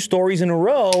that's 2 stories in a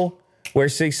row where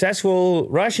successful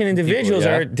Russian individuals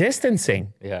yeah. are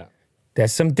distancing. Yeah.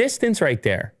 There's some distance right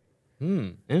there.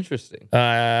 Interesting.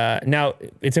 Now,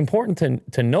 it's important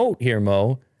to note here,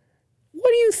 Mo,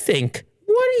 what do you think?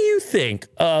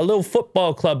 A little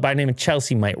football club by the name of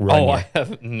Chelsea might run you? I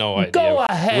have no idea. Go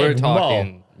ahead, We're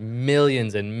talking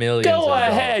millions and millions of Go dollars.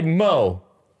 ahead, Mo.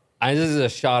 This is a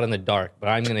shot in the dark, but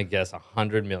I'm going to guess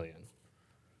 100 million.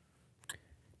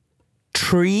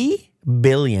 3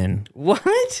 billion.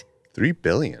 What? 3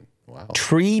 billion. Wow.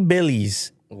 3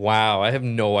 billies. Wow, I have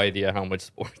no idea how much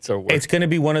sports are worth. It's going to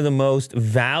be one of the most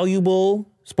valuable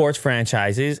sports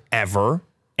franchises ever,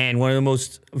 and one of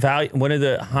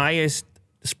the highest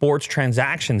sports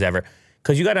transactions ever.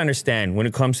 Because you got to understand, when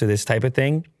it comes to this type of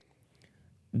thing,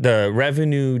 the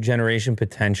revenue generation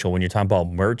potential, when you're talking about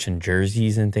merch and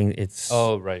jerseys and things, it's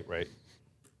Oh, right.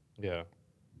 Yeah.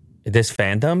 this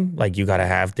fandom, like you got to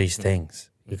have these things.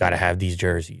 You got to have these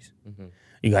jerseys.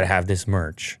 You got to have this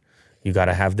merch. You got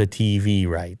to have the TV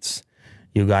rights.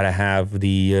 You got to have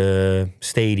the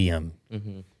stadium.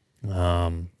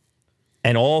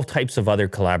 And all types of other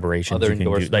collaborations Other you can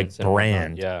do, like endorsements and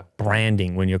whatnot, yeah.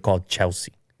 branding when you're called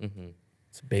Chelsea.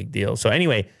 It's a big deal. So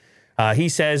anyway, he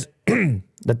says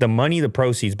that the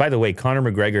proceeds, by the way, Conor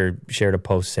McGregor shared a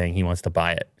post saying he wants to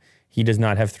buy it. He does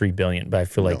not have $3 billion, but I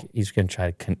feel like he's going to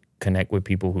try to connect with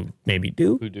people who maybe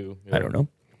do. Who do? I don't know.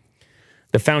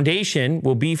 The foundation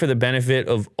will be for the benefit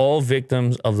of all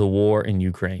victims of the war in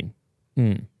Ukraine.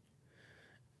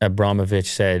 Abramovich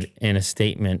said in a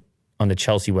statement on the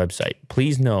Chelsea website,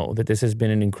 please know that this has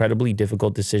been an incredibly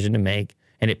difficult decision to make,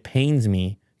 and it pains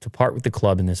me to part with the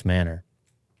club in this manner.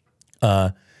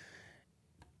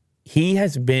 He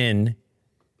has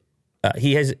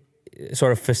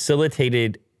sort of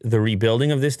facilitated the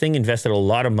rebuilding of this thing, invested a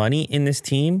lot of money in this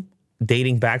team,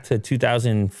 dating back to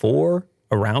 2004,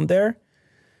 around there.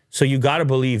 So you got to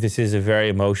believe this is a very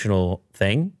emotional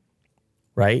thing,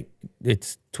 right?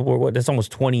 That's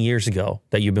almost 20 years ago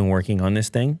that you've been working on this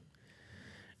thing.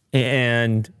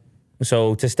 And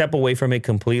so to step away from it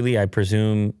completely, I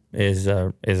presume, is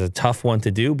a tough one to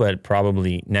do, but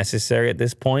probably necessary at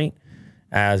this point,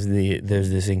 as there's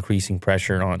this increasing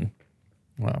pressure on,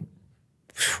 well,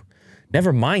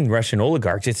 never mind Russian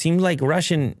oligarchs. It seems like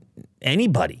Russian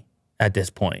anybody at this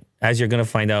point, as you're going to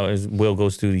find out as Will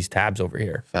goes through these tabs over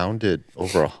here. Founded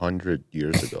over 100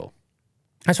 years ago.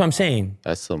 That's what I'm saying.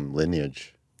 That's some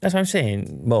lineage. That's what I'm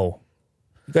saying, Mo.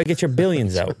 You got to get your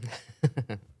billions out. You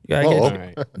gotta Mo. All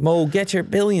right. Mo, get your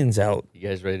billions out. You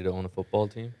guys ready to own a football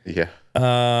team? Yeah.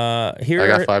 Here I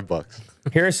got $5.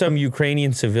 Here are some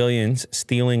Ukrainian civilians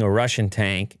stealing a Russian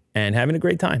tank and having a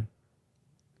great time.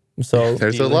 So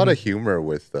There's a lot of humor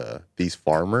with these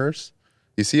farmers.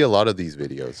 You see a lot of these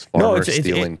videos. Farmers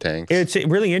stealing tanks. It's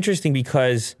really interesting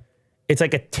because it's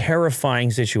like a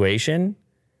terrifying situation.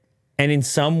 And in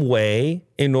some way,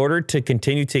 in order to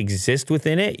continue to exist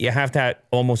within it, you have to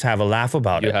almost have a laugh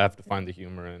about You it. have to find the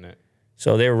humor in it.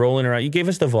 So they're rolling around. You gave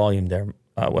us the volume there.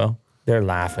 Well, they're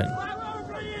laughing.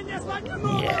 Yeah,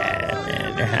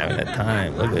 man, they're having a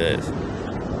time. Look at this.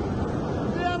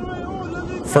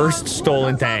 First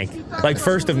stolen tank. Like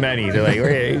first of many. They're like,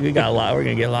 we got a lot. We're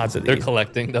going to get lots of They're these.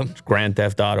 collecting them. Grand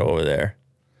Theft Auto over there.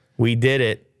 We did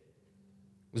it.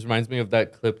 This reminds me of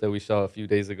that clip that we saw a few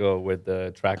days ago with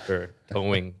the tractor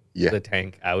towing Yeah. the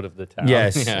tank out of the town.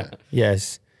 Yes. Yeah.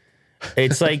 Yes.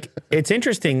 It's like, it's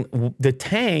interesting. The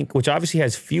tank, which obviously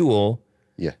has fuel,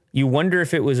 Yeah. you wonder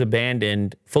if it was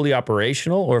abandoned, fully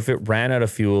operational, or if it ran out of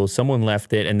fuel, someone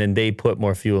left it, and then they put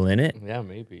more fuel in it. Yeah,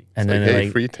 maybe. And like, then they're hey,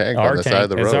 like, free tank our on the side of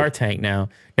the It's road. our tank now.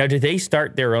 Now, did they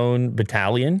start their own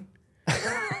battalion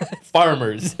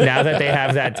Farmers. now that they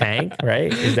have that tank,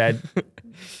 right? Is that,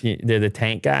 they're the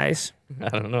tank guys? I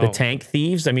don't know. The tank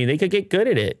thieves? I mean, they could get good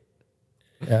at it.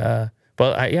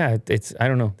 But I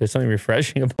don't know. There's something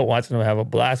refreshing about watching them have a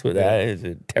blast with that. It's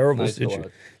a terrible Nice to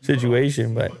watch.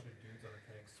 situation, but Dudes on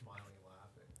a tank smiling,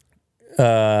 laughing. It's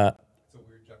a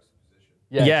weird juxtaposition.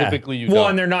 Yeah, typically you well, don't.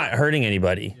 and they're not hurting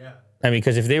anybody. Yeah. I mean,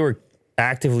 because if they were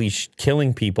actively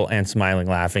killing people and smiling,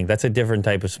 laughing, that's a different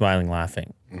type of smiling,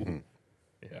 laughing. Yeah.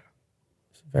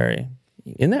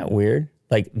 Isn't that weird?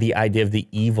 Like the idea of the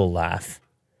evil laugh.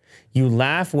 You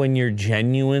laugh when you're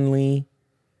genuinely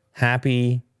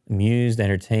happy, amused,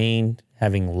 entertained,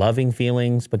 having loving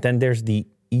feelings, but then there's the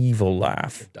evil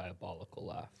laugh, Diabolical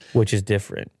laugh. which is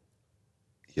different.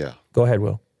 Yeah. Go ahead,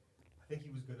 Will. I think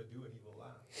he was going to do an evil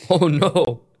laugh. Oh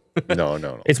no.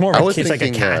 No. It's more I of was it's like a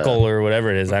thinking, cackle or whatever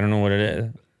it is. I don't know what it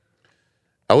is.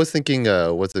 I was thinking,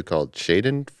 what's it called?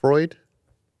 Schadenfreude?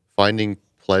 Finding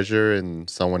pleasure in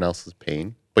someone else's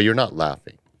pain, but you're not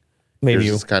laughing. Maybe You're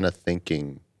you. just kind of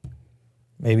thinking,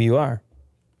 Maybe you are.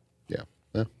 yeah.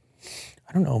 I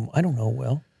don't know. Will.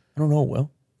 I don't know,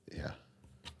 Will. Yeah.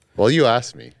 Well, you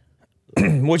asked me.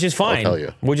 Which is fine. tell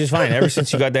you. Which is fine. Ever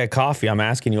since you got that coffee, I'm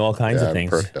asking you all kinds Yeah, of I'm things.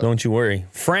 perked up. Don't you worry.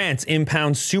 France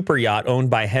impounds super yacht owned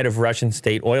by head of Russian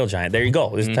state oil giant. There you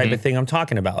go. This is the type of thing I'm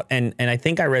talking about. And I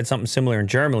think I read something similar in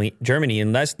Germany.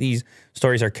 Unless these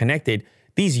stories are connected,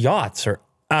 these yachts are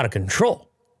out of control.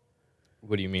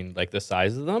 What do you mean? Like the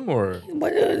size of them or?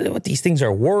 What these things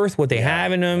are worth, what they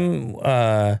have in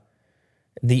them.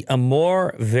 The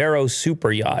Amour Vero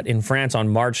super yacht in France on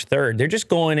March 3rd. They're just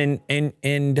going and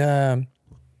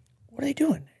what are they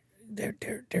doing? They're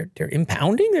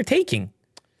impounding. They're taking.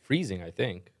 Freezing, I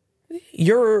think.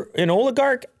 You're an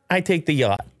oligarch. I take the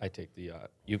yacht. I take the yacht.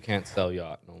 You can't sell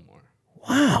yacht no more.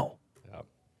 Wow. Yeah.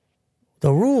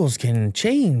 The rules can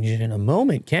change in a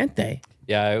moment, can't they?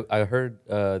 Yeah, I heard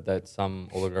that some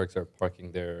oligarchs are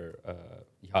parking their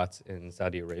yachts in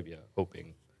Saudi Arabia,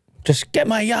 hoping. Just get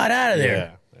my yacht out of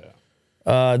there.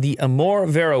 Yeah. The Amour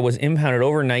Vero was impounded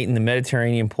overnight in the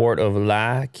Mediterranean port of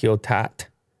La Ciotat,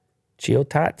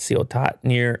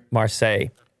 near Marseille,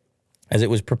 as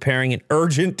it was preparing an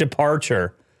urgent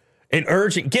departure.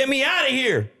 Get me out of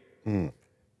here.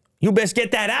 You best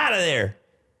get that out of there.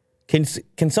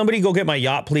 Can somebody go get my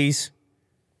yacht, please?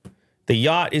 The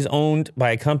yacht is owned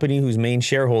by a company whose main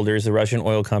shareholder is the Russian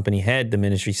oil company head, the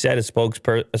ministry said. A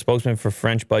spokesman for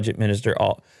French budget minister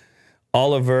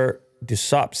Oliver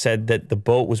Dussopt said that the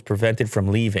boat was prevented from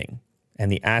leaving and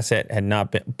the asset had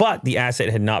not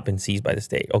been seized by the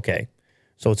state. Okay,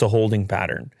 so it's a holding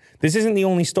pattern. This isn't the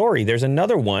only story. There's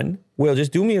another one. Will,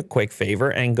 just do me a quick favor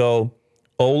and go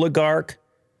oligarch,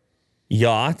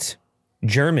 yacht,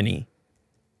 Germany.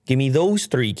 Give me those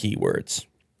three keywords.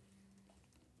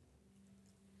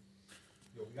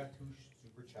 Yo, we got two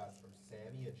super chats from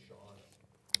Sammy and Sean.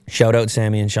 Shout out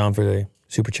Sammy and Sean for the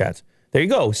super chats. There you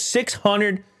go.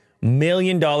 $600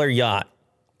 million yacht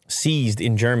seized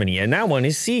in Germany. And that one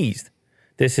is seized.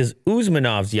 This is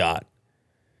Usmanov's yacht.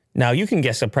 Now, you can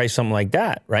guess a price something like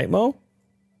that, right, Mo?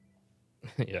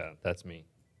 Yeah, that's me.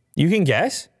 You can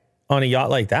guess on a yacht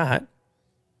like that.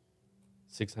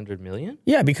 600 million?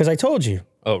 Yeah, because I told you.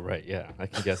 Oh, right. Yeah, I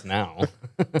can guess now.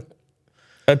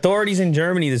 Authorities in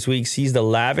Germany this week seized a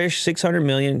lavish $600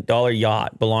 million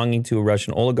yacht belonging to a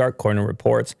Russian oligarch, according to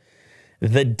reports.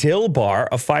 The Dilbar,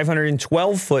 a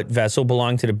 512-foot vessel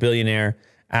belonging to the billionaire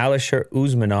Alisher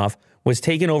Usmanov, was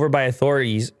taken over by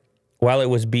authorities while it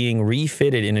was being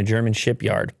refitted in a German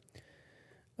shipyard.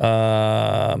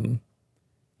 There's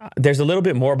a little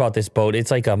bit more about this boat.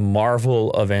 It's like a marvel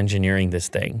of engineering, this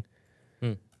thing.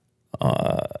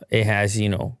 It has,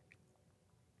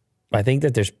 I think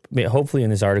that there's, hopefully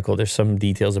in this article, there's some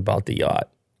details about the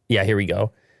yacht. Yeah, here we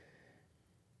go.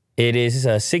 It is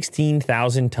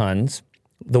 16,000 tons,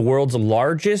 the world's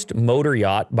largest motor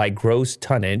yacht by gross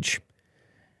tonnage.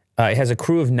 It has a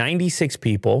crew of 96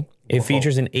 people. It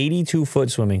features an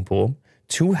 82-foot swimming pool,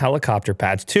 2 helicopter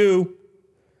pads, a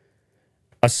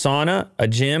sauna, a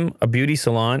gym, a beauty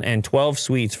salon, and 12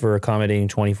 suites for accommodating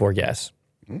 24 guests.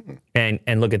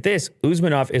 And look at this.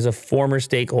 Usmanov is a former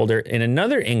stakeholder in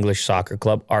another English soccer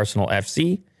club, Arsenal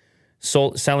FC,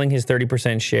 selling his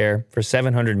 30% share for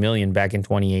 $700 million back in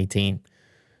 2018.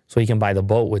 So he can buy the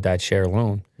boat with that share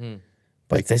alone.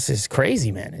 But this is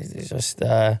crazy, man. It's just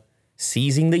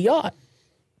seizing the yacht.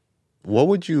 What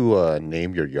would you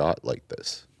name your yacht like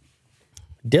this?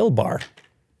 Dilbar.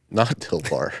 Not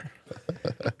Dilbar.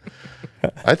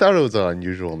 I thought it was an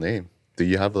unusual name. Do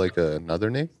you have like another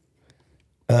name?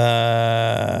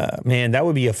 Man,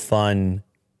 that'd be a fun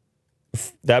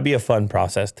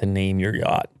process to name your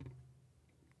yacht.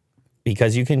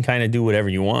 Because you can kind of do whatever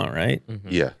you want, right?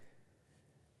 Yeah.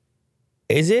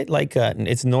 Is it like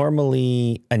it's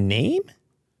normally a name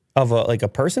of a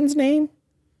person's name?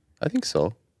 I think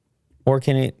so. Or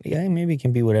can it? Yeah, maybe it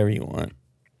can be whatever you want.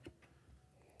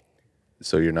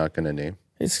 So you're not gonna name?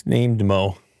 It's named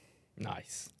Mo.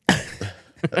 Nice.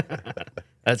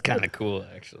 That's kind of cool,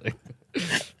 actually.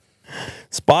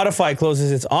 Spotify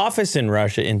closes its office in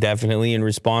Russia indefinitely in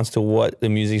response to what the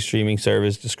music streaming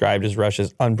service described as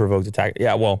Russia's unprovoked attack.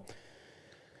 Yeah, well,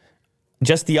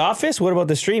 just the office? What about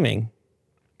the streaming?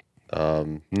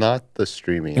 Not the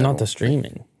streaming. I Not don't the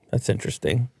streaming. That's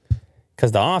interesting.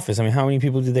 Because the office, I mean, how many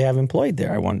people do they have employed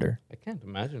there, I wonder? I can't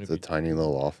imagine It's it'd a be tiny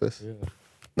little office. yeah.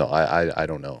 No, I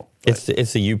don't know. It's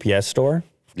the UPS store.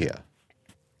 Yeah.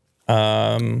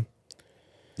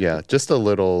 Yeah, just a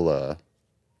little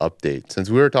update. Since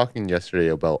we were talking yesterday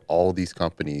about all these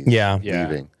companies Yeah.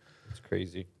 leaving, It's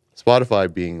crazy.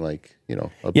 Spotify being like, a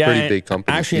pretty and big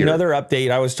company. Actually, here. another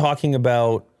update. I was talking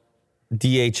about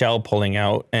DHL pulling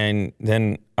out, and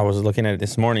then I was looking at it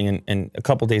this morning, and a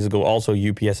couple days ago, also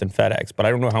UPS and FedEx. But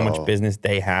I don't know how much business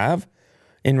they have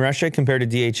in Russia compared to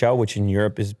DHL, which in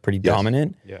Europe is pretty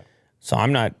dominant. Yeah. So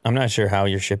I'm not sure how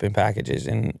you're shipping packages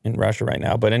in Russia right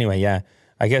now. But anyway, yeah,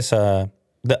 I guess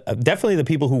definitely the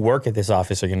people who work at this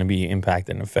office are going to be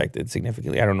impacted and affected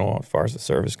significantly. I don't know as far as the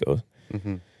service goes.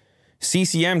 Mm-hmm.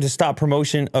 CCM to stop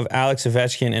promotion of Alex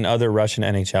Ovechkin and other Russian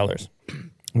NHLers.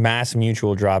 Mass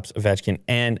Mutual drops Ovechkin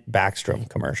and Backstrom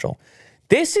commercial.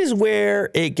 This is where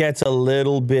it gets a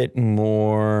little bit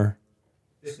more.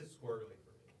 This is squirrely for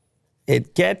me.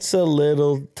 It gets a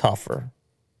little tougher.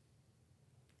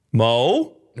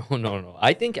 Mo? No.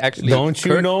 I think actually, Don't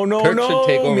you Kirk, no Kirk should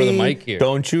take over the me. mic here.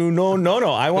 Don't you no.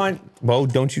 I want Mo.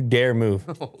 Don't you dare move.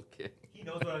 Okay. He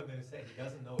knows what I'm going to say. He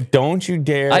doesn't know it. Don't you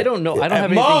dare. I don't know. I don't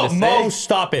have Mo, anything to say. Mo,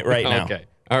 stop it right now. Okay.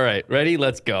 All right. Ready?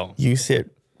 Let's go. You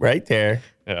sit right there.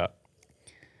 Yeah.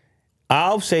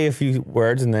 I'll say a few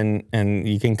words and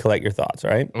you can collect your thoughts.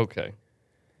 All right. Okay.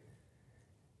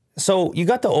 So you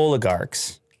got the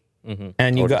oligarchs,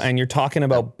 and you're talking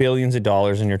about billions of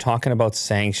dollars, and you're talking about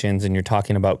sanctions, and you're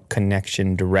talking about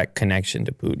direct connection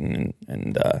to Putin,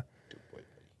 and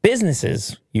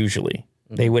businesses usually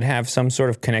they would have some sort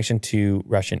of connection to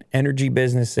Russian energy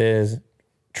businesses,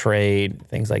 trade,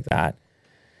 things like that.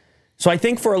 So I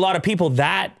think for a lot of people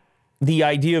that the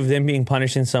idea of them being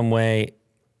punished in some way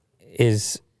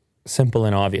is simple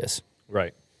and obvious.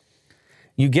 Right.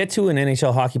 You get to an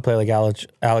NHL hockey player like Alex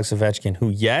Ovechkin, who,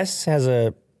 yes, has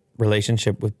a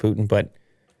relationship with Putin, but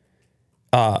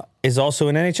is also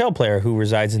an NHL player who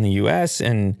resides in the U.S.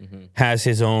 and has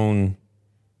his own,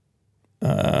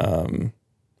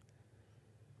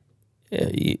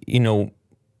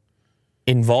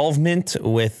 involvement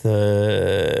with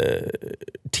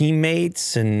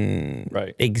teammates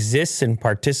and exists and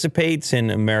participates in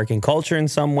American culture in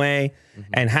some way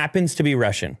and happens to be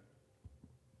Russian.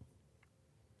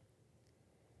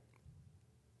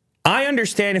 I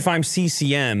understand if I'm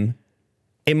CCM,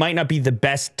 it might not be the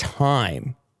best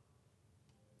time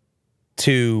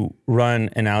to run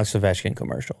an Alex Ovechkin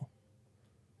commercial.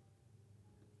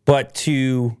 But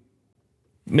to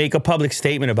make a public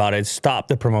statement about it, stop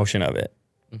the promotion of it.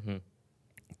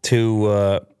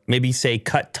 To maybe say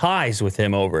cut ties with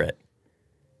him over it.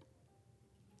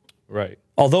 Right.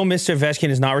 Although Mr. Ovechkin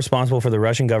is not responsible for the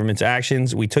Russian government's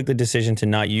actions, we took the decision to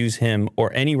not use him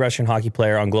or any Russian hockey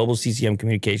player on global CCM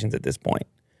communications at this point.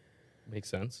 Makes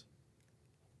sense.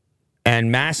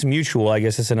 And Mass Mutual, I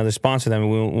guess it's another sponsor, then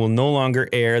will no longer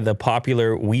air the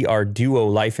popular We Are Duo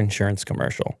life insurance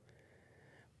commercial.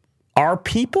 Are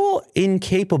people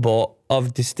incapable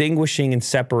of distinguishing and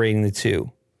separating the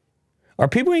two? Are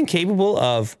people incapable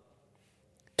of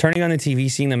turning on the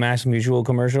TV, seeing the Mass Mutual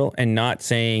commercial and not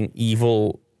saying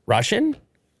evil Russian?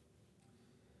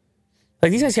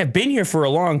 Like, these guys have been here for a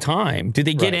long time. Do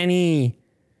they get any...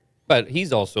 But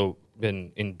he's also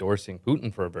been endorsing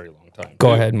Putin for a very long time. Go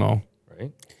too, ahead, Mo.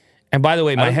 Right? And by the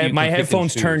way, I don't think you my can pick and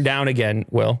headphones choose. turned down again,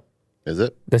 Will. Is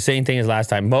it? The same thing as last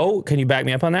time. Mo, can you back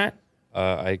me up on that?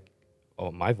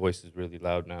 My voice is really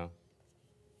loud now.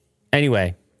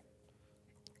 Anyway,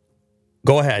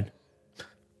 go ahead.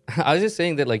 I was just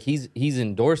saying that like he's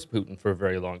endorsed Putin for a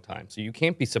very long time, so you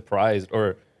can't be surprised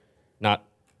or not.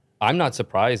 I'm not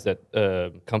surprised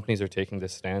that companies are taking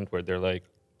this stand where they're like,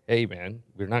 "Hey, man,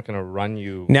 we're not going to run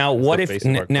you." Now, as what the if face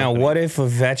of our now company." what if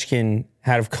Ovechkin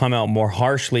had have come out more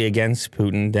harshly against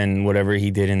Putin than whatever he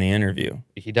did in the interview?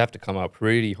 He'd have to come out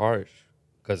pretty harsh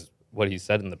because what he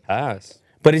said in the past.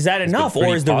 But is that been enough, or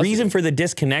pretty is the positive. reason for the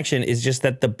disconnection is just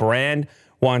that the brand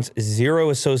wants zero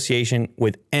association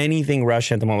with anything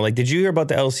Russian at the moment? Like, did you hear about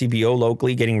the LCBO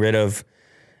locally getting rid of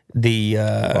the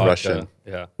Vodka, Russian.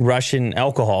 Yeah. Russian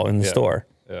alcohol in the store?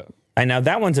 Yeah. And now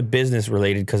that one's a business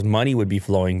related because money would be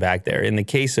flowing back there. In the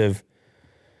case of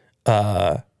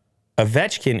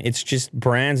Ovechkin, it's just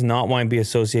brands not wanting to be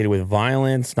associated with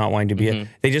violence, not wanting to be.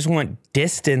 They just want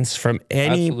distance from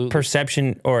any Absolutely.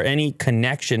 perception or any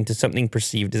connection to something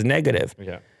perceived as negative.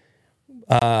 Yeah.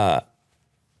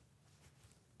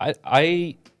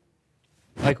 I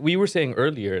like we were saying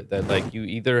earlier that like you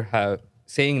either have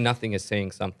saying nothing is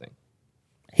saying something.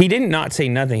 He didn't not say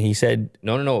nothing. He said,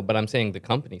 No. But I'm saying the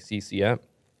company CCM,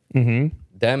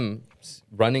 them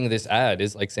running this ad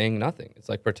is like saying nothing. It's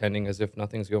like pretending as if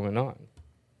nothing's going on.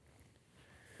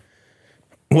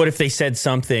 "What if they said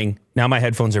something?" Now my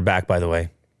headphones are back, by the way.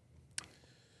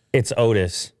 It's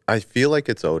Otis. I feel like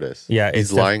it's Otis. Yeah, he's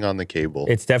it's lying on the cable.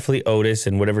 It's definitely Otis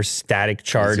and whatever static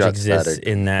charge got exists static.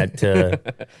 in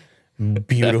that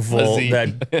beautiful, fuzzy.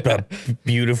 that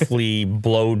beautifully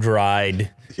blow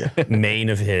dried Yeah. mane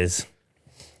of his.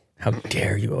 How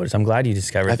dare you, Otis? I'm glad you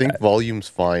discovered I think that. volume's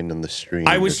fine in the stream.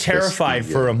 I was It's just terrified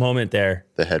the, for a moment there.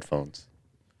 the headphones.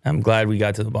 I'm glad we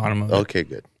got to the bottom of it. Okay,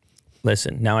 good.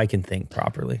 Listen, now I can think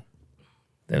properly.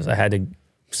 I had to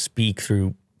speak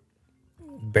through,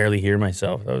 barely hear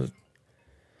myself.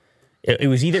 It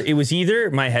was either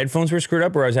my headphones were screwed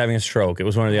up or I was having a stroke. It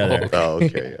was one or the other. Oh,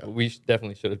 okay. Yeah. We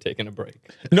definitely should have taken a break.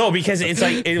 No, because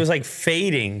it was like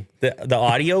fading. The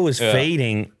audio was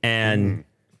fading and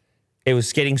it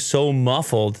was getting so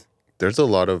muffled. There's a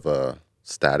lot of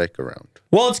static around.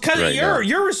 Well, it's because Right now.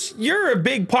 you're a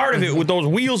big part of it with those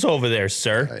wheels over there,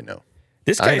 sir. I know.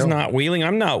 This I guy's know. not wheeling.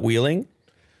 I'm not wheeling.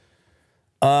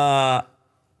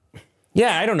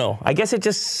 Yeah, I don't know. I guess it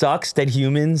just sucks that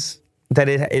humans that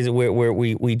it is where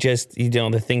we just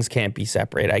the things can't be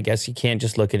separated. I guess you can't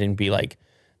just look at it and be like,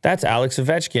 that's Alex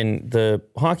Ovechkin, the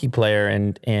hockey player,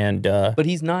 and But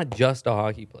he's not just a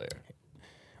hockey player.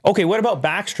 okay, what about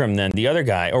Backstrom then, the other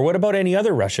guy, or what about any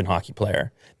other Russian hockey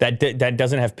player that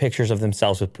doesn't have pictures of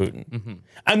themselves with Putin?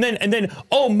 And then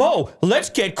oh Mo, let's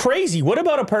get crazy. What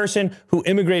about a person who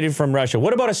immigrated from Russia?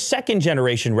 What about a second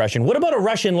generation Russian? What about a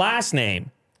Russian last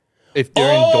name? If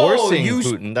they're Oh, endorsing you-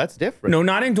 Putin, that's different. No,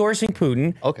 not endorsing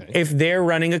Putin. Okay. If they're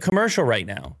running a commercial right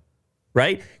now,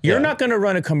 right? You're Yeah. not going to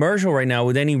run a commercial right now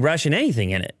with any Russian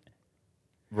anything in it.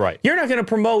 Right. You're not going to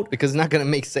promote. Because it's not going to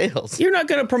make sales. You're not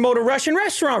going to promote a Russian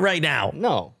restaurant right now.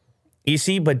 No. You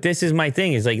see, but this is my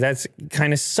thing. Is like that's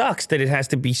kind of sucks that it has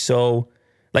to be so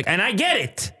like, and I get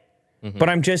it, but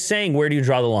I'm just saying, where do you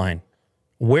draw the line?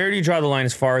 Where do you draw the line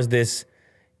as far as this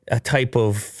type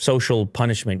of social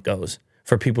punishment goes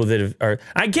for people that are?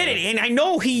 I get it, and I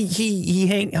know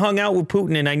he hung out with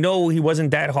Putin, and I know he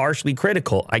wasn't that harshly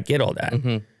critical. I get all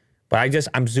that, but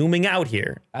I'm zooming out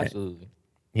here. Absolutely.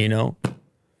 You know,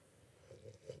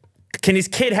 can his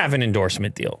kid have an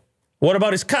endorsement deal? What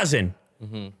about his cousin?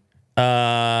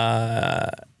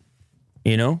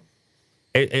 You know,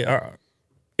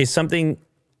 is something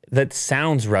that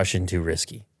sounds Russian too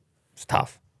risky? It's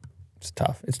tough. It's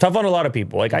tough. It's tough on a lot of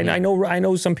people. Like I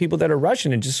know some people that are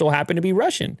Russian and just so happen to be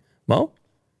Russian. Mo,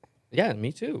 Yeah,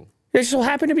 me too. they just so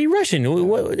happen to be Russian.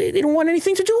 They don't want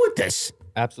anything to do with this.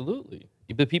 Absolutely.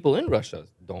 The people in Russia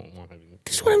don't want to be.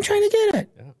 That's what I'm trying to get at.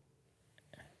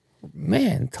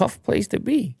 Man, tough place to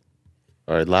be.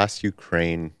 All right, last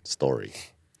Ukraine story.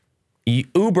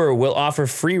 Uber will offer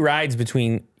free rides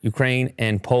between Ukraine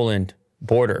and Poland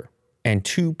border and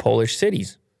 2 Polish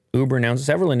cities. Uber announced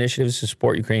several initiatives to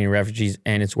support Ukrainian refugees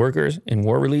and its workers in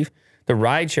war relief. The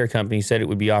rideshare company said it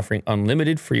would be offering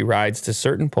unlimited free rides to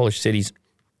certain Polish cities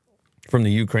from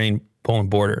the Ukraine-Poland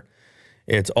border.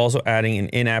 It's also adding an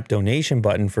in-app donation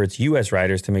button for its U.S.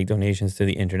 riders to make donations to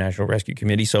the International Rescue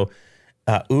Committee. So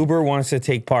Uber wants to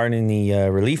take part in the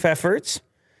relief efforts.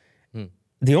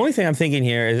 The only thing I'm thinking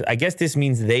here is I guess this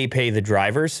means they pay the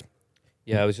drivers.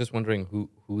 Yeah, I was just wondering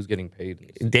who's getting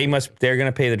paid. In this. They're going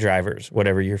to pay the drivers,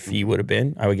 whatever your fee would have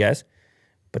been, I would guess.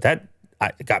 But that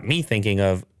got me thinking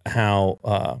of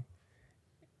how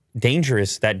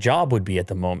dangerous that job would be at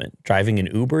the moment. Driving an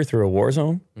Uber through a war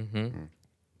zone.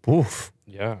 Oof.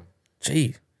 Yeah.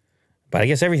 Gee. But I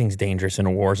guess everything's dangerous in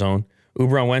a war zone.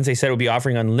 Uber on Wednesday said it would be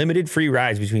offering unlimited free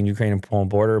rides between Ukraine and Poland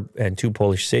border and 2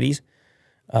 Polish cities.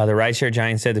 The rideshare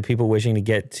giant said that people wishing to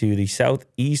get to the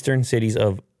southeastern cities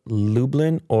of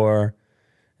Lublin or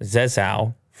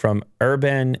Rzeszów from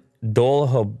urban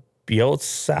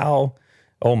Dolhobiecau.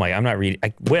 Oh my, I'm not reading.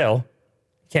 You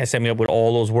can't set me up with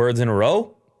all those words in a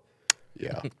row.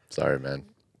 Yeah, sorry, man.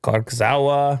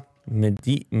 Karkzawa,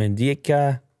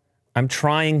 Medica. I'm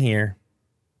trying here.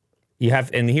 You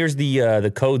have, and here's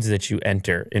the codes that you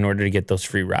enter in order to get those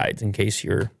free rides. In case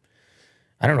you're,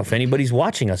 I don't know if anybody's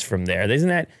watching us from there. Isn't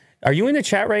that? Are you in the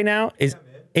chat right now?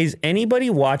 Is anybody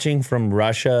watching from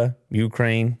Russia,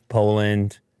 Ukraine,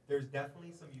 Poland? There's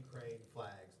definitely some Ukraine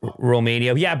flags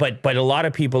Romania. Yeah, but a lot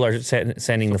of people are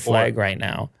sending the flag right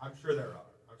now. I'm sure there are.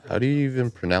 How do you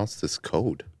even pronounce this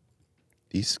code?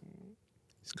 These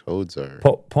codes are.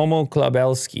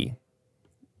 Pomoglobelski.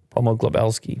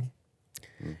 Pomoglobelski.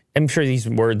 I'm sure these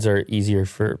words are easier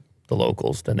for the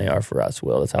locals than they are for us,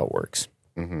 Will. That's how it works.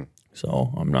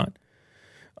 So I'm not.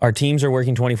 Our teams are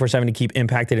working 24/7 to keep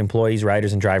impacted employees,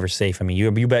 riders, and drivers safe. I mean,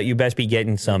 you best be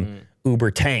getting some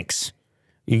Uber tanks.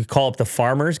 You call up the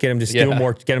farmers, get them to steal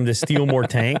more,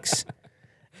 tanks,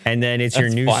 and then it's your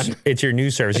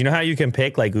new service. You know how you can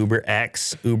pick like Uber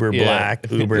X, Uber Black,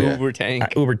 Uber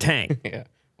tank. Uber tank. Yeah.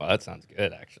 Well, that sounds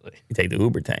good, actually. You take the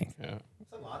Uber tank. Yeah.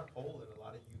 It's a lot of Poland, a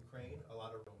lot of Ukraine, a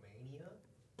lot of Romania.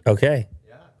 Okay.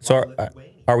 Yeah. So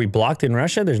are we blocked in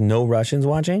Russia? There's no Russians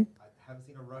watching? I haven't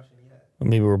seen a Russian yet.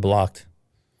 Maybe we're blocked.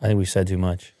 I think we said too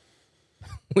much.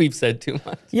 We've said too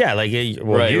much. Yeah, like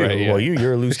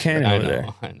you're a loose cannon over there.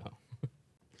 I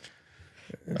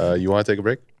know. You want to take a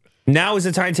break? Now is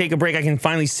the time to take a break. I can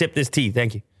finally sip this tea.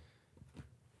 Thank you.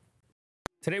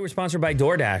 Today we're sponsored by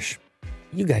DoorDash.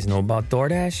 You guys know about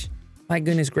DoorDash? My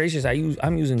goodness gracious,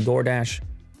 I'm using DoorDash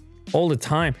all the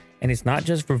time, and it's not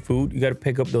just for food. You got to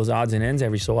pick up those odds and ends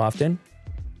every so often.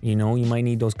 You know, you might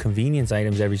need those convenience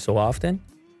items every so often.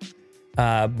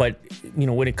 But you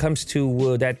know, when it comes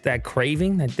to that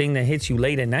craving, that thing that hits you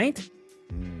late at night,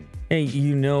 hey,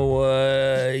 you know,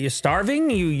 you're starving,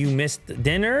 you missed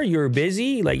dinner, you're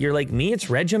busy, like you're like me, it's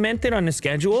regimented on the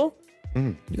schedule.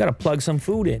 You got to plug some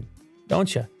food in,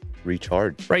 don't you?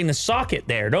 Recharge. Right in the socket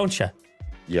there, don't you?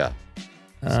 Yeah.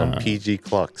 Some PG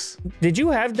Clucks. Did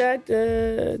you have that,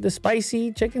 the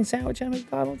spicy chicken sandwich at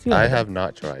McDonald's? I have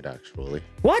not tried, actually.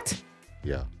 What?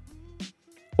 Yeah.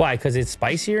 Why? Because it's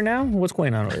spicier now? What's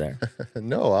going on over there?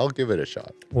 No, I'll give it a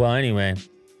shot. Well, anyway,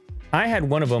 I had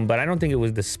one of them, but I don't think it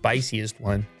was the spiciest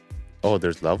one. Oh,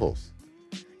 there's levels.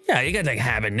 Yeah, you got like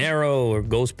habanero or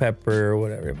ghost pepper or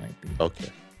whatever it might be. Okay.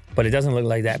 But it doesn't look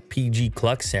like that PG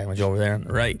Cluck sandwich over there on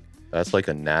the right. That's like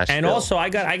a Nashville. And also, I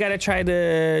got to try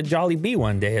the Jolly Bee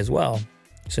one day as well.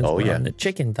 Since we're on the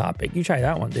chicken topic. You tried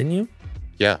that one, didn't you?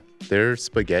 Yeah, their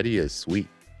spaghetti is sweet.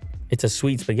 It's a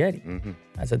sweet spaghetti.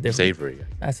 That's a different Savory.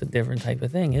 That's a different type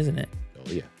of thing, isn't it?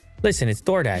 Oh, yeah. Listen, it's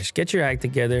DoorDash. Get your act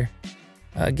together.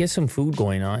 Get some food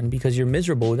going on because you're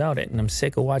miserable without it. And I'm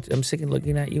sick of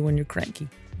looking at you when you're cranky.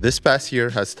 This past year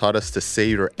has taught us to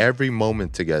savor every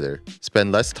moment together,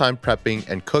 spend less time prepping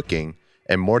and cooking,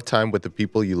 and more time with the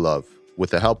people you love with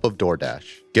the help of DoorDash.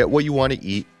 Get what you want to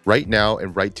eat right now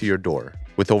and right to your door.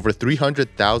 With over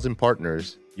 300,000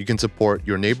 partners, you can support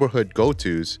your neighborhood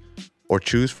go-tos or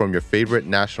choose from your favorite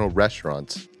national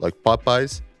restaurants like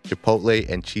Popeyes, Chipotle,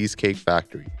 and Cheesecake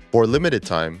Factory. For a limited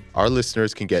time, our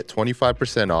listeners can get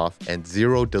 25% off and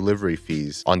 0 delivery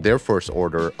fees on their first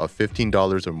order of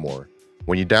 $15 or more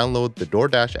when you download the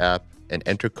DoorDash app and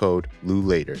enter code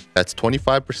LOULATER. That's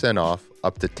 25% off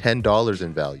up to $10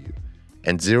 in value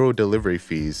and 0 delivery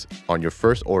fees on your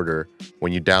first order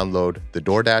when you download the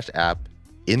DoorDash app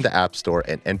in the App Store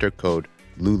and enter code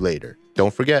LOULATER.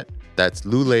 Don't forget, that's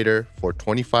LOULATER for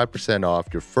 25% off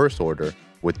your first order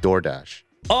with DoorDash.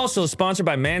 Also sponsored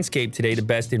by Manscaped today, the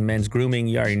best in men's grooming.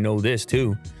 You already know this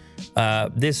too.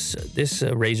 This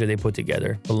razor they put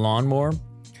together, the lawnmower,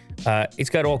 it's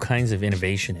got all kinds of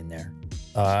innovation in there.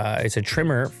 It's a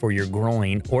trimmer for your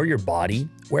groin or your body,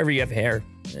 wherever you have hair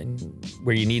and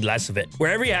where you need less of it.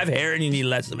 Wherever you have hair and you need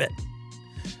less of it.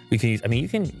 You can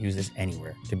use this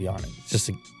anywhere, to be honest. It's just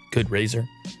a good razor.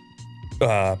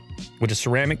 With a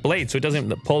ceramic blade, so it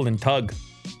doesn't pull and tug.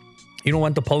 You don't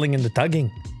want the pulling and the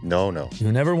tugging. No.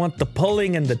 You never want the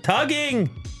pulling and the tugging.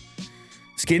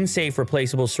 Skin safe,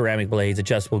 replaceable ceramic blades,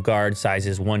 adjustable guard,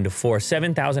 sizes 1 to 4,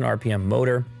 7,000 RPM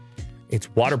motor. It's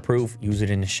waterproof. Use it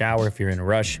in the shower if you're in a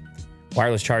rush.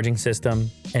 Wireless charging system,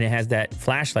 and it has that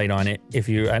flashlight on it.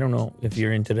 I don't know if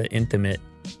you're into the intimate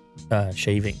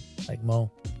shaving, like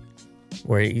Mo,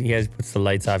 where he puts the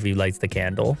lights off, he lights the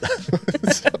candle.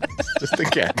 Just a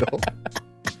candle.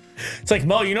 It's like,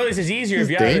 Mo, you know this is easier if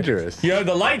you have dangerous. You have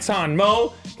the lights on,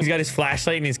 Mo. He's got his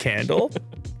flashlight and his candle.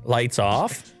 Lights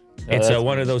off. It's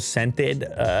one of those scented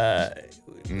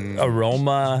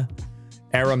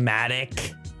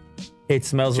aromatic. It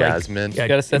smells jasmine. like You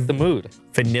gotta set the mood.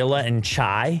 Vanilla and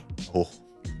chai. Oh.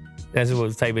 That's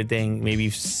what type of thing. Maybe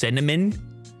cinnamon.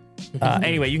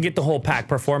 Anyway, you can get the whole pack,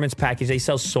 performance package. They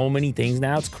sell so many things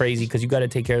now. It's crazy because you got to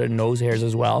take care of the nose hairs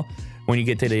as well when you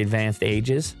get to the advanced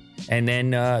ages. And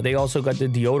then they also got the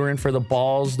deodorant for the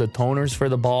balls, the toners for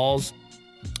the balls,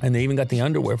 and they even got the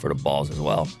underwear for the balls as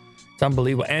well. It's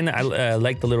unbelievable. And I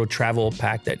like the little travel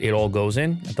pack that it all goes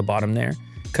in at the bottom there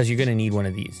because you're going to need one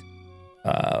of these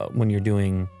when you're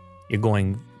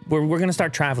going we're gonna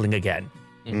start traveling again,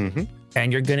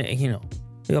 and you're gonna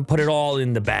put it all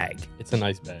in the bag. It's a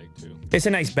nice bag too. It's a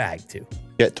nice bag too.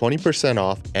 Get 20%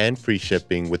 off and free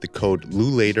shipping with the code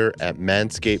LULATER at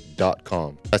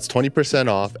manscaped.com. That's 20%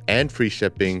 off and free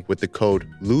shipping with the code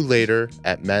LULATER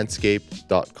at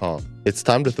manscaped.com. It's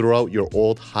time to throw out your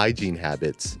old hygiene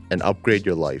habits and upgrade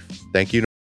your life. Thank you.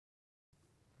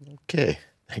 Okay.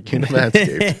 Thank you to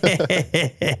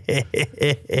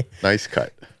Manscaped. Nice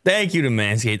cut. Thank you to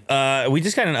Manscaped. We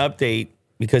just got an update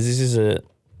because this is a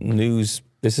news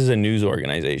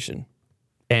organization.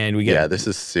 And we get this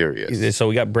is serious. So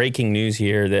we got breaking news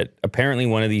here that apparently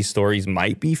one of these stories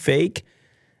might be fake.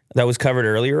 That was covered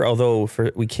earlier, although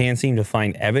we can't seem to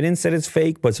find evidence that it's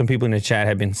fake, but some people in the chat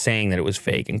have been saying that it was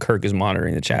fake, and Kirk is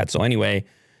monitoring the chat. So anyway,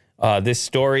 this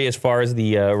story, as far as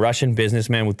the Russian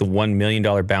businessman with the $1 million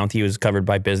bounty, was covered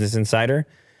by Business Insider.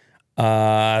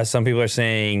 Some people are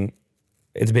saying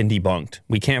it's been debunked.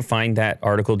 We can't find that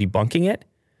article debunking it,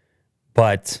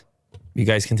 but you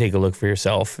guys can take a look for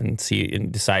yourself and see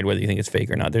and decide whether you think it's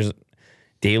fake or not. There's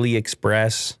Daily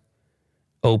Express,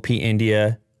 OP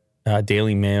India,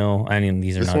 Daily Mail. I mean,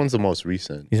 these are this one's the most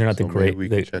recent. These are not so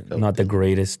the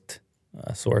greatest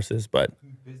sources, but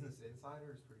Business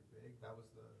Insider is pretty big. That was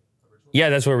the original. yeah,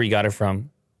 that's where we got it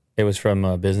from. It was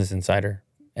from Business Insider.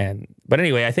 But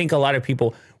anyway, I think a lot of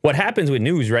people. What happens with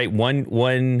news, right?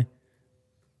 One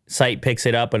site picks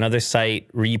it up, another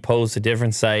site reposts a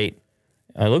different site.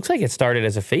 It looks like it started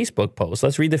as a Facebook post.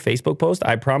 Let's read the Facebook post.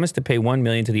 I promise to pay $1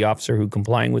 million to the officer who,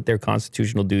 complying with their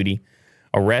constitutional duty,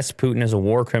 arrests Putin as a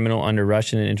war criminal under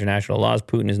Russian and international laws.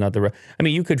 Putin is not the. I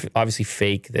mean, you could obviously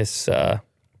fake this.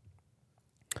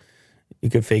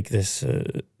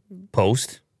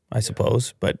 Post, I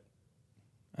suppose, but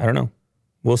I don't know.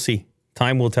 We'll see.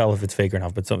 Time will tell if it's fake or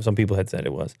not. But some people had said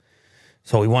it was.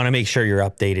 So we want to make sure you're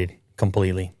updated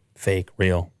completely, fake,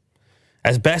 real,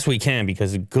 as best we can,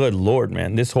 because good Lord,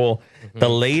 man, this whole, the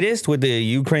latest with the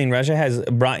Ukraine-Russia has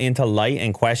brought into light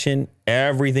and question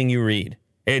everything you read.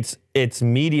 It's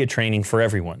media training for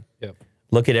everyone. Yep.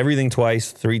 Look at everything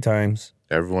twice, 3 times.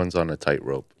 Everyone's on a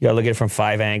tightrope. You got to look at it from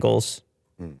 5 angles,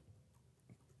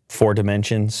 4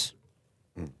 dimensions,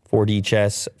 4D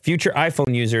chess. Future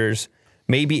iPhone users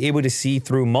may be able to see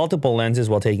through multiple lenses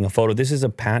while taking a photo. This is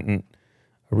a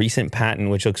recent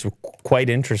patent, which looks quite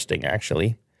interesting,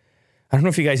 actually. I don't know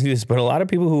if you guys knew this, but a lot of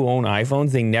people who own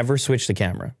iPhones, they never switch the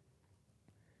camera.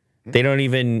 They don't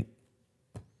even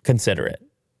consider it.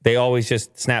 They always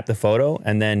just snap the photo,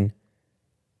 and then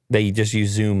they just use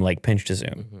zoom, like pinch to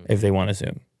zoom, if they want to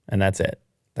zoom. And that's it.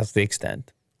 That's the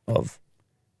extent of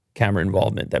camera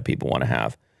involvement that people want to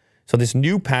have. So this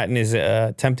new patent is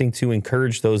attempting to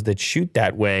encourage those that shoot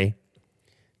that way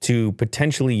to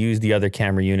potentially use the other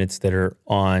camera units that are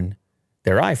on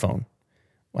their iPhone.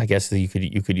 I guess you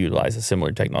could utilize a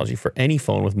similar technology for any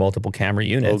phone with multiple camera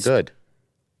units. Oh, good.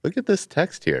 Look at this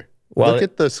text here. Well, Look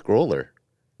at the scroller.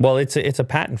 Well, it's a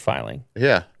patent filing,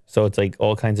 Yeah. so it's like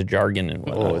all kinds of jargon and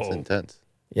whatnot. Oh, it's intense.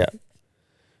 Yeah.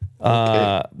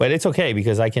 But it's okay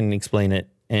because I can explain it,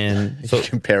 and so You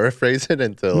can paraphrase it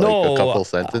into like a couple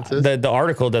sentences. The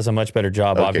article does a much better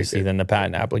job, Okay, obviously, good. than the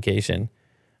patent application.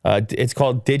 It's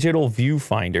called Digital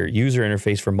Viewfinder, user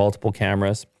interface for multiple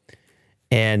cameras.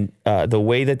 And the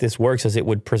way that this works is it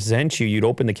would present you, you'd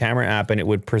open the camera app and it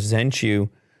would present you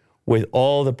with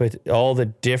all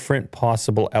the different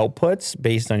possible outputs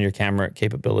based on your camera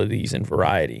capabilities and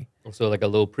variety. So like a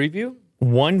little preview?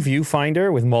 One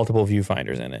viewfinder with multiple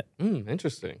viewfinders in it.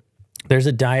 Interesting. There's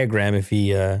a diagram if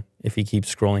he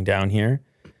keeps scrolling down here.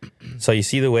 So you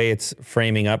see the way it's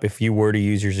framing up. If you were to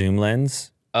use your zoom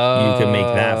lens, you can make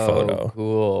that photo.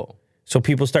 Cool. So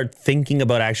people start thinking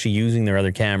about actually using their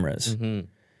other cameras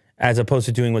as opposed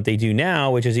to doing what they do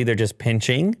now, which is either just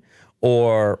pinching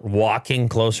or walking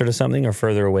closer to something or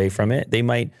further away from it. They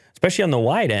might, especially on the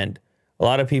wide end, a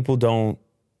lot of people don't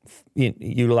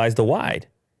utilize the wide.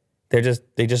 They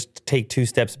just take 2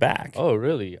 steps back. Oh,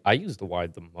 really? I use the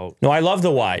wide the most. No, I love the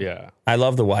wide. Yeah. I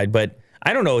love the wide, but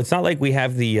I don't know. It's not like we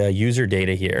have the user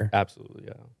data here. Absolutely,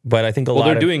 yeah. But I think a Well, lot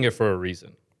they're of doing it for a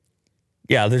reason.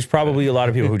 yeah, there's probably a lot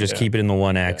of people who just keep it in the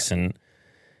 1X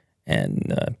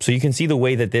and so you can see the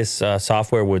way that this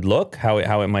software would look, how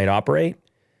it might operate,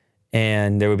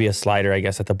 and there would be a slider, I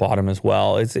guess, at the bottom as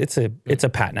well. It's a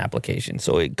patent application,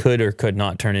 so it could or could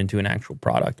not turn into an actual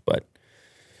product, but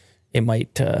it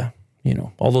might.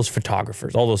 All those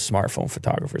photographers, all those smartphone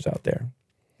photographers out there.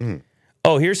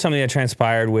 Oh, here's something that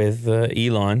transpired with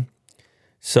Elon.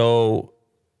 So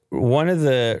one of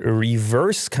the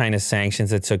reverse kind of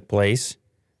sanctions that took place,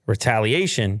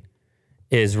 retaliation,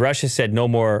 is Russia said no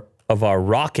more of our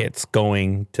rockets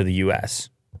going to the U.S.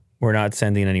 we're not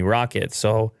sending any rockets.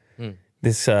 So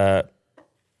this, I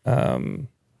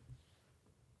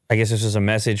guess this is a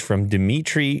message from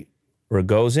Dmitry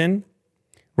Rogozin.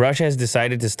 Russia has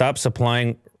decided to stop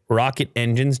supplying rocket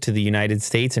engines to the United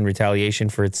States in retaliation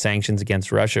for its sanctions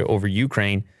against Russia over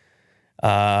Ukraine.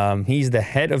 He's the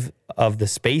head of the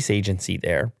space agency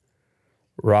there,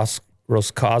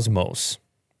 Roscosmos.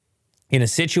 In a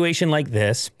situation like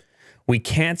this, we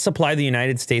can't supply the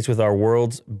United States with our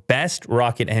world's best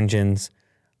rocket engines.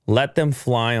 Let them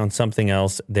fly on something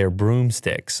else. They're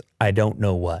broomsticks. I don't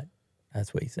know what.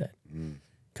 That's what he said.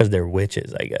 Because they're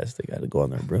witches, I guess. They got to go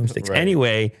on their broomsticks. Right.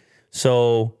 Anyway,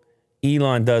 so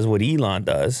Elon does what Elon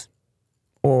does,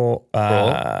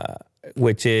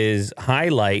 which is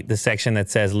highlight the section that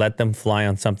says, let them fly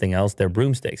on something else, their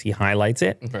broomsticks. He highlights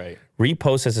it, Right.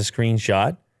 reposts as a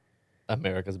screenshot,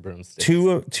 America's broomstick.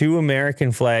 two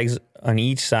American flags on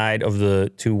each side of the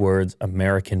two words,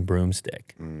 American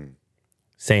broomstick,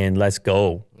 saying, let's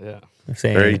go. Yeah.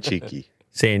 Saying, Very cheeky.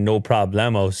 saying no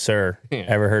problemo, sir. Yeah.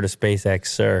 Ever heard of SpaceX,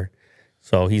 sir?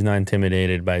 So he's not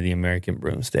intimidated by the American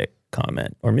broomstick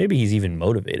comment. Or maybe he's even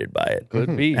motivated by it.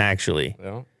 Could be. Actually.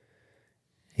 Yeah.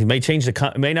 He may change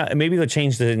maybe they'll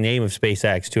change the name of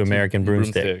SpaceX to American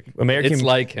Broomstick. It's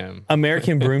like him.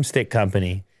 American Broomstick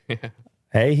Company.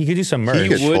 Hey, he could do some merch. He He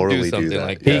could would totally do do something that.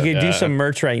 like He that. could do yeah. some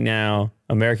merch right now,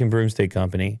 American Broomstick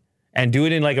Company, and do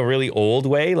it in like a really old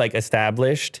way, like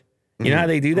established. You know how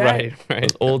they do that?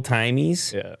 Right. Old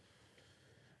timies. Yeah.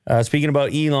 Speaking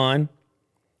about Elon,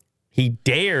 he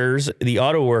dares the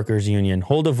auto workers union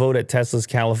hold a vote at Tesla's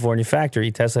California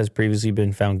factory. Tesla has previously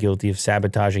been found guilty of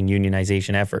sabotaging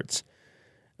unionization efforts.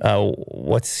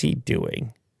 What's he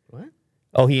doing? What?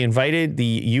 Oh, he invited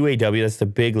the UAW, that's the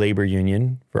big labor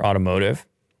union for automotive.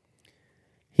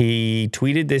 He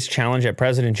tweeted this challenge at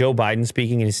President Joe Biden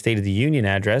speaking in his State of the Union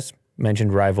address,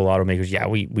 mentioned rival automakers. Yeah,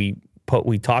 we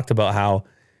talked about how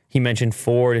he mentioned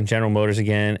Ford and General Motors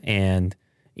again, and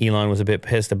Elon was a bit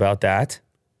pissed about that.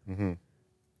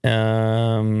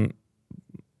 Then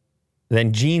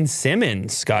Gene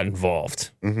Simmons got involved.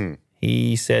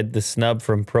 He said the snub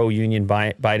from pro-union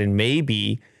Biden may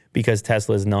be because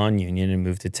Tesla is non-union and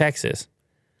moved to Texas.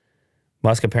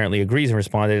 Musk apparently agrees and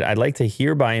responded, I'd like to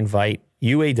hereby invite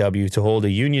UAW to hold a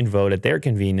union vote at their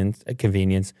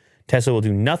convenience. Tesla will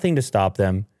do nothing to stop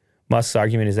them. Musk's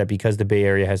argument is that because the Bay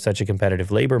Area has such a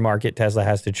competitive labor market, Tesla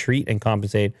has to treat and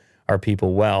compensate our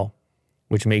people well,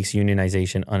 which makes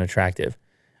unionization unattractive.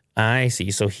 I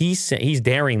see. So he's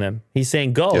daring them. He's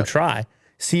saying, go, try.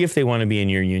 See if they want to be in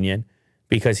your union,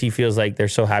 because he feels like they're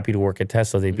so happy to work at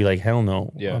Tesla. They'd be like, hell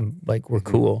no. Yeah. Like, we're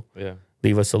cool. Yeah.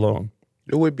 Leave us alone.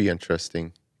 It would be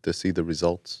interesting to see the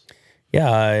results.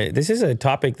 Yeah, this is a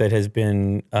topic that has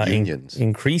been Unions.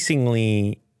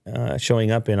 increasingly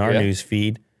showing up in our news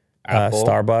feed. Apple.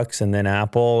 Starbucks and then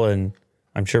Apple, and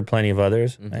I'm sure plenty of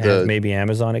others. And maybe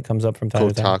Amazon, it comes up from time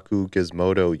to time. Kotaku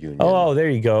Gizmodo Union. Oh, there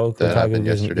you go. That Kotaku, happened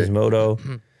yesterday.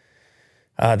 Gizmodo.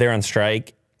 They're on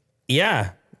strike. Yeah,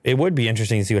 it would be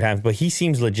interesting to see what happens, but he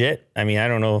seems legit. I mean, I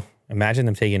don't know. Imagine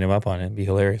them taking him up on it. It'd be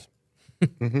hilarious.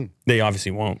 They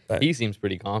obviously won't. But He seems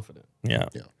pretty confident. yeah.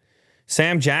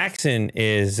 Sam Jackson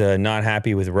is not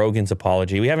happy with Rogan's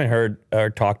apology. We haven't heard or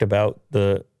talked about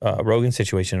the Rogan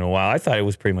situation in a while. I thought it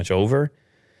was pretty much over.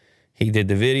 He did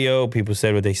the video. People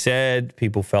said what they said.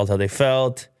 People felt how they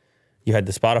felt. You had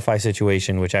the Spotify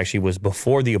situation, which actually was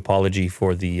before the apology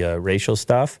for the racial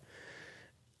stuff.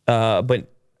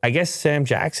 But I guess Sam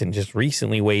Jackson just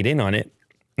recently weighed in on it,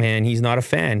 and he's not a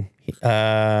fan.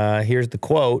 Here's the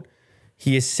quote.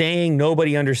 He is saying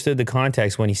nobody understood the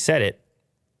context when he said it.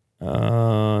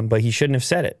 But he shouldn't have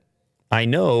said it. I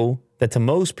know that to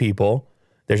most people,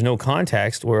 there's no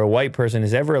context where a white person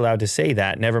is ever allowed to say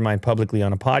that, never mind publicly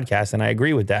on a podcast, and I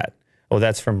agree with that. Oh,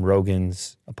 that's from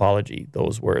Rogan's apology,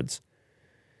 those words.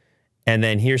 And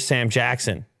then here's Sam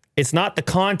Jackson. It's not the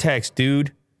context,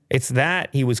 dude. It's that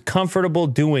he was comfortable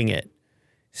doing it.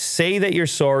 Say that you're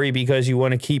sorry because you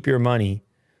want to keep your money,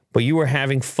 but you were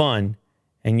having fun,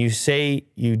 and you say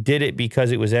you did it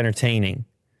because it was entertaining.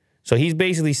 So he's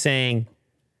basically saying,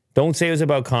 don't say it was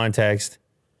about context.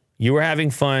 You were having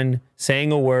fun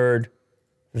saying a word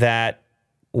that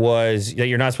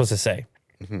you're not supposed to say.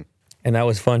 And that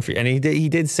was fun for you. And he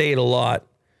did say it a lot.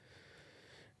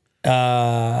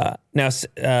 Now,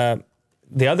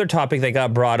 the other topic that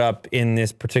got brought up in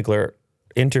this particular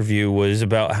interview was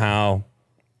about how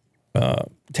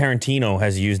Tarantino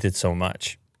has used it so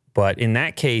much. But in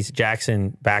that case,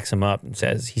 Jackson backs him up and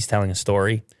says he's telling a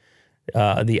story.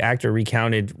 The actor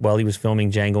recounted while he was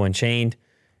filming Django Unchained,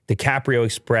 DiCaprio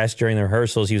expressed during the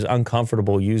rehearsals he was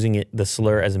uncomfortable using the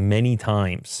slur as many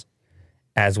times.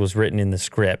 as was written in the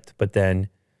script. But then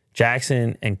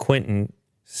Jackson and Quentin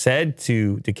said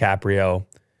to DiCaprio,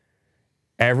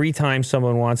 every time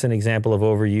someone wants an example of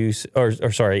overuse,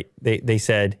 or sorry, they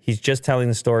said, he's just telling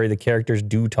the story. The characters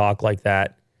do talk like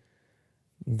that,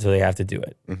 so they have to do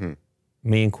it. Mm-hmm.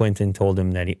 Me and Quentin told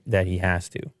him that he has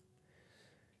to.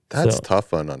 That's So-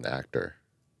 tough on an actor.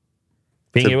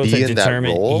 Being to able be to in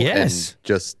determine, that role yes, and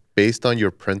just based on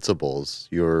your principles,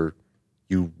 you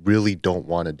really don't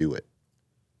want to do it,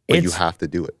 but you It's- have to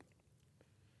do it.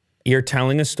 you're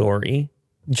telling a story.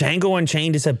 Django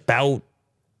Unchained is about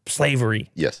slavery.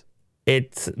 Yes.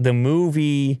 It's the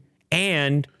movie,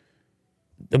 and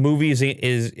the movie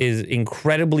is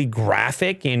incredibly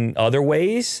graphic in other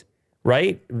ways,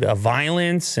 right?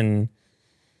 Violence, and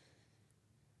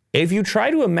if you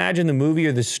try to imagine the movie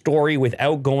or the story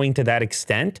without going to that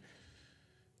extent,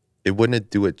 It wouldn't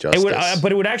do it justice. it would,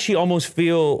 but it would actually almost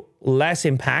feel less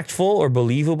impactful or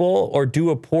believable, or do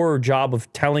a poorer job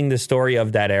of telling the story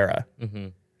of that era.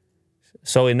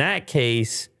 So in that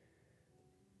case,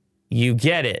 you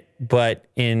get it. But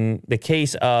in the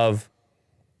case of,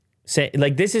 say,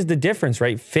 like, this is the difference,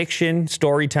 right? Fiction,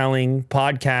 storytelling,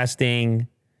 podcasting,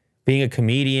 being a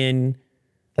comedian,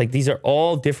 like, these are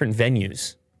all different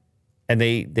venues. And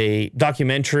they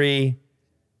documentary,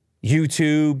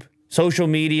 YouTube, social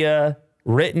media,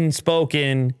 written,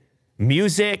 spoken,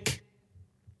 music,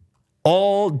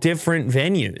 all different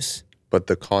venues. But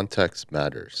the context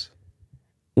matters.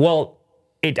 Well,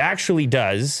 it actually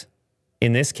does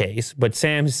in this case, but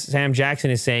Sam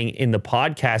Jackson is saying in the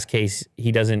podcast case,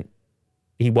 he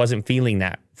wasn't feeling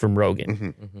that from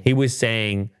Rogan. He was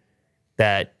saying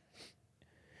that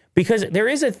because there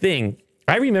is a thing.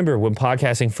 I remember when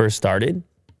podcasting first started,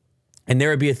 and there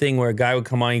would be a thing where a guy would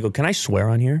come on and go, "Can I swear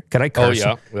on here? Can I curse?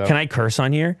 yeah. Can I curse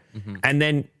on here?" And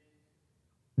then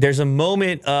there's a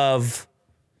moment of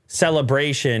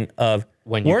celebration of,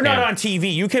 When you we're not can. on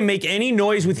TV. You can make any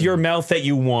noise with your mouth that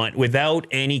you want without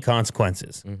any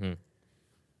consequences.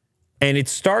 And it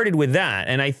started with that.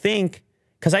 And I think,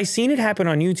 because I've seen it happen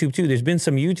on YouTube too, there's been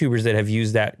some YouTubers that have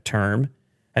used that term.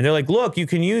 And they're like, look, you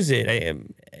can use it.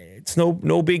 It's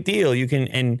no big deal. You can,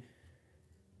 and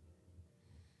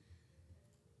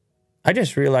I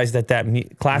just realized that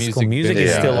classical music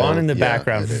is video. still on in the Yeah,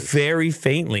 background it is. very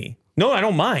faintly. No, I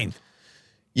don't mind.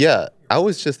 Yeah, I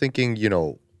was just thinking,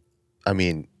 I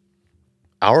mean,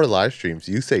 our live streams,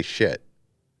 you say shit,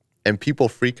 and people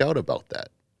freak out about that.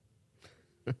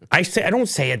 I don't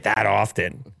say it that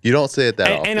often. You don't say it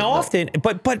that often. And no. often,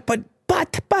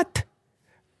 but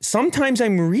sometimes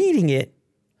I'm reading it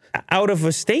out of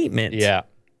a statement. Yeah.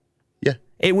 Yeah.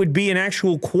 It would be an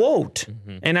actual quote,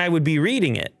 and I would be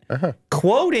reading it.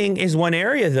 Quoting is one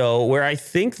area, though, where I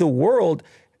think the world.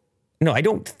 No, I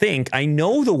don't think. I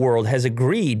know the world has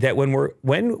agreed that when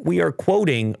we are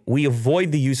quoting, we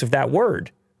avoid the use of that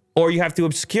word, or you have to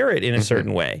obscure it in a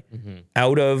certain way,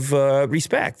 out of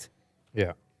respect.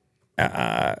 Yeah.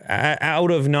 Out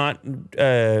of not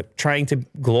trying to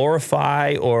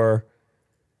glorify or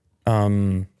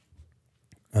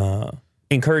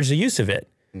encourage the use of it.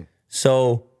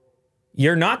 So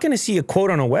you're not going to see a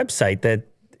quote on a website that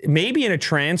maybe in a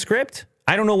transcript.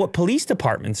 I don't know what police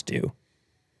departments do.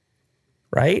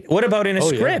 Right? What about in a Oh,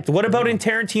 yeah. script? What about in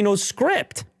Tarantino's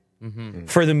script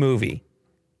for the movie?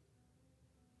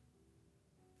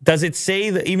 Does it say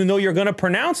that even though you're going to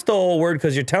pronounce the whole word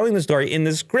because you're telling the story in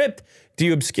the script, do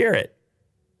you obscure it?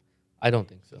 I don't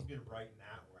think so. He's been writing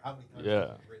that word. How many times Yeah.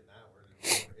 has he written that word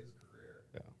in his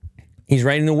career? He's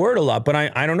writing the word a lot, but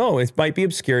I don't know. It might be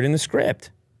obscured in the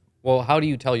script. Well, how do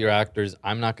you tell your actors,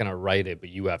 I'm not going to write it, but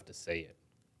you have to say it?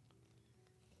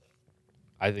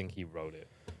 I think he wrote it.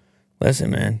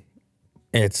 Listen, man,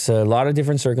 it's a lot of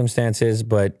different circumstances,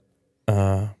 but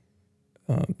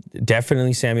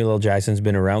definitely Samuel L. Jackson's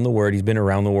been around the word. He's been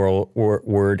around the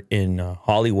word in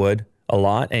Hollywood a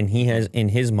lot, and he has, in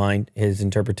his mind, his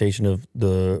interpretation of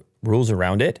the rules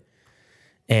around it.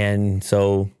 And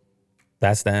so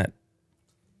that's that.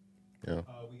 We got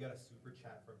a super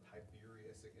chat from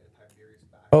Tiberius again. Tiberius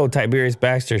back. Oh, Tiberius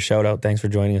Baxter, shout out. Thanks for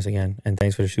joining us again, and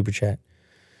thanks for the super chat.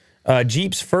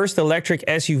 Jeep's first electric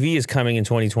SUV is coming in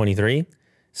 2023.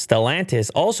 Stellantis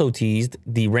also teased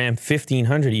the Ram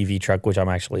 1500 EV truck, which I'm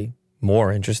actually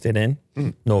more interested in.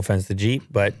 No offense to Jeep,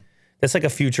 but that's like a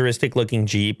futuristic looking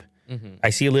Jeep. I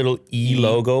see a little E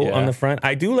logo yeah. on the front.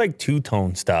 I do like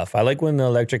two-tone stuff. I like when the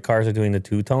electric cars are doing the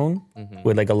two-tone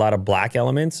with like a lot of black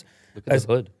elements. Look at the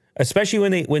hood. Especially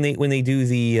when they do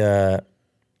the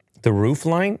roof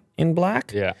line in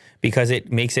black. Yeah. Because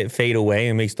it makes it fade away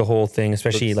and makes the whole thing,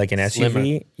 especially Looks like an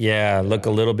SUV, slimmer. look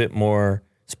a little bit more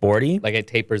sporty. Like it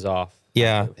tapers off.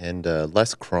 Yeah. And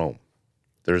less chrome.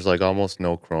 There's like almost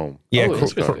no chrome. Yeah, Oh,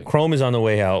 interesting. Chrome is on the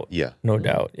way out. Yeah. No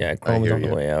doubt. Yeah, Chrome is hear on the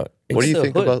you. way out. What do you the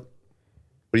think hood. about?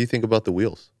 What do you think about the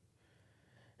wheels?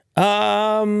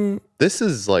 This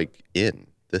is like in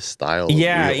this style. Of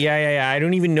Yeah, wheel. yeah. I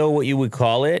don't even know what you would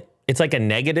call it. It's like a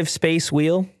negative space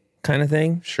wheel kind of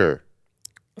thing. Sure.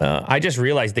 I just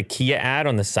realized the Kia ad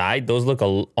on the side; those look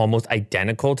almost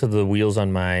identical to the wheels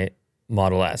on my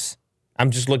Model S. I'm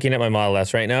just looking at my Model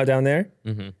S right now down there.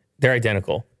 Mm-hmm. They're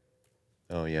identical,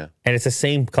 Oh yeah. and it's the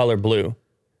same color blue.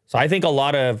 So I think a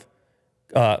lot of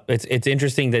it's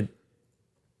interesting that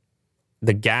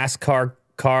the gas car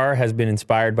has been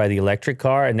inspired by the electric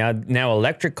car, and now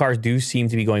electric cars do seem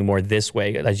to be going more this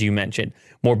way, as you mentioned,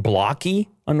 more blocky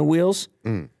on the wheels,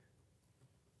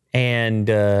 and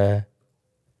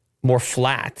more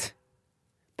flat.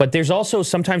 But there's also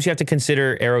sometimes you have to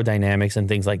consider aerodynamics and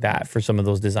things like that for some of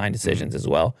those design decisions as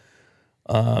well.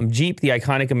 Jeep, the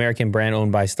iconic American brand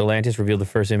owned by Stellantis, revealed the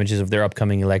first images of their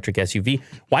upcoming electric SUV.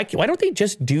 Why don't they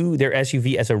just do their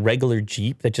SUV as a regular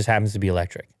Jeep that just happens to be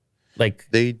electric? Like,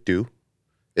 They do.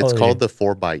 It's they called do. the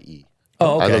 4xe.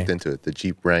 Oh, I okay. looked into it. The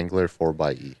Jeep Wrangler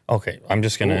 4xe. okay, I'm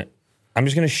just gonna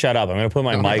shut up. I'm gonna put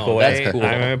my No, mic no, away. that's cool.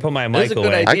 I'm gonna put my That's mic a good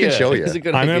away. I can idea. show you. That's a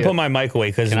good I'm gonna idea. put my mic away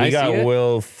because Can we I got see it?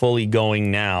 Will fully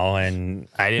going now, and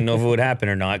I didn't know if it would happen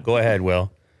or not. Go ahead,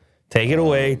 Will. Take it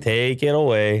away. Take it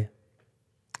away.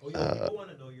 Oh, yeah, people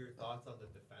want to know your thoughts on the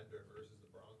Defender versus the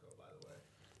Bronco, by the way.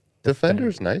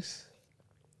 Defender's nice.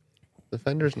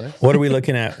 Defender's nice. What are we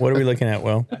looking at? What are we looking at,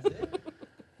 Will?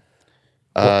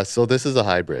 So this is a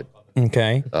hybrid.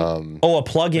 Okay. A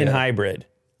plug-in hybrid.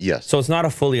 Yes. So it's not a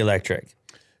fully electric.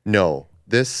 No,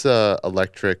 this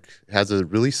electric has a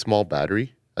really small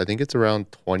battery. I think it's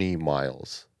around 20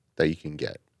 miles that you can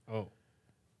get, Oh.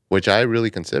 which I really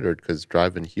considered because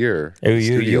driving here It, in the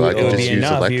studio, I it could would just be use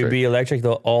enough. electric. You'd be electric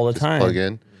all the Just time. plug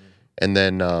in, and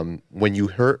then when you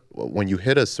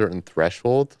hit a certain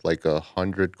threshold, like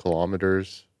 100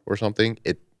 kilometers or something,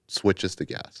 it switches to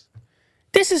gas.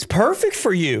 This is perfect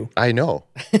for you. I know.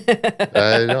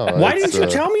 I know. Why It's, didn't you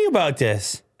tell me about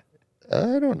this?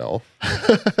 I don't know.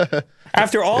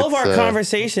 After all of our It's,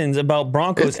 conversations about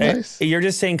Broncos, it's nice. you're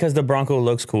just saying because the Bronco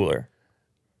looks cooler.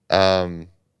 I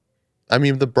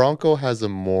mean, the Bronco has a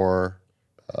more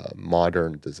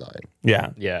modern design,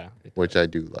 Yeah. Yeah. which I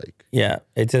do like. Yeah,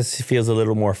 it just feels a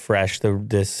little more fresh.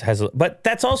 But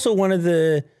that's also one of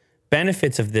the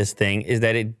benefits of this thing is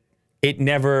that it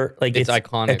never It's a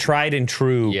iconic. tried and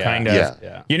true Yeah. kind of. Yeah.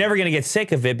 Yeah. You're never gonna get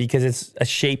sick of it because it's a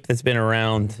shape that's been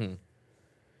around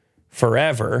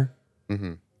forever.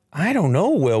 I don't know,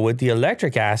 Will, with the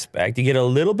electric aspect, you get a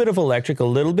little bit of electric, a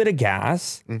little bit of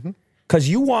gas, because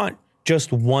you want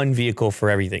just one vehicle for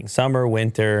everything: summer,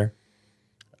 winter.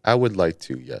 I would like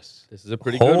to, yes. This is a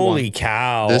pretty good Holy one.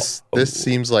 cow! This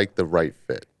seems like the right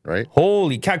fit, right?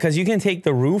 Holy cow! Because you can take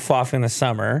the roof off in the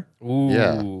summer. Ooh.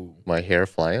 Yeah. My hair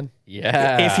flying.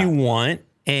 Yeah. if you want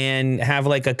and have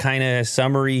like a kind of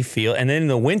summery feel. And then in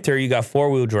the winter, you got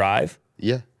 4-wheel drive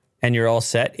Yeah. and you're all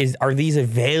set. Are these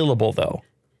available though?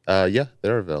 Yeah,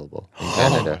 they're available in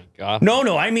Canada. God.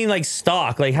 No, I mean like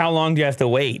stock. Like how long do you have to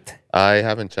wait? I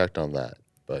haven't checked on that,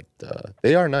 but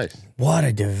they are nice. What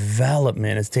a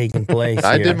development is taking place.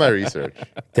 I here. did my research.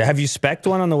 Have you spec'd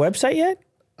one on the website yet?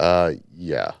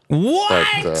 Yeah. What?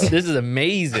 But This is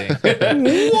amazing. What?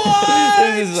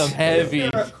 This is some heavy.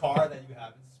 Is there a car that you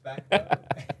haven't spec?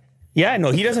 Yeah,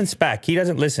 no, he doesn't spec. He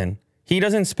doesn't listen. He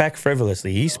doesn't spec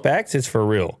frivolously. He specs. It's for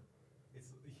real.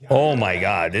 Oh my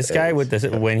God, this guy with this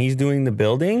when he's doing the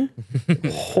building.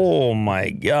 Oh my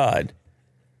God.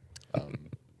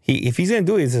 If he's gonna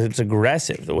do it, it's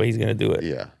aggressive the way he's gonna do it.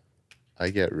 yeah, I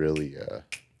get really.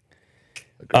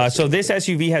 So this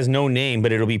SUV has no name,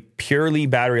 but it'll be purely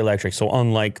battery electric. So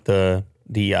unlike the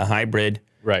hybrid,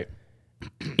 Right.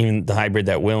 even the hybrid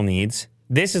that Will needs,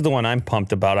 this is the one I'm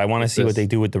pumped about. I want to see what this? they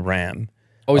do with the Ram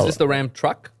Oh, is this the Ram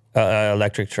truck?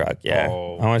 electric truck. Yeah,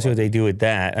 Oh, I want to see what they do with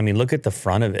that. I mean, look at the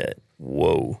front of it.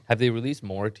 Whoa. Have they released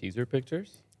more teaser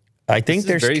pictures? I think This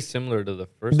there's is very similar to the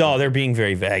first no. one. They're being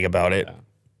very vague about it.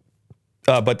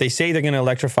 But they say they're going to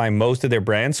electrify most of their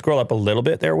brands. Scroll up a little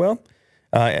bit there, Will.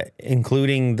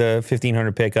 Including the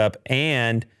 1500 pickup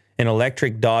and an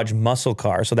electric Dodge muscle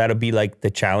car. So that'll be like the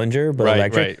Challenger, but Right,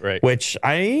 electric. right. Which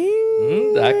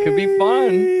That could be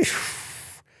fun.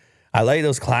 I like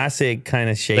those classic kind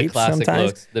of The shapes classic sometimes.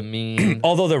 looks, the mean.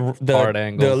 Although Hard the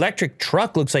angles. electric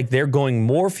truck looks like they're going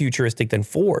more futuristic than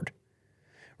Ford,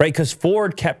 right? Because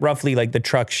Ford kept roughly like the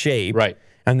truck shape, Right.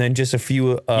 And then just a few.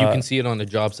 You can see it on the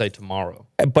job site tomorrow.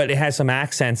 But it has some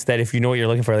accents that if you know what you're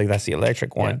looking for, like that's the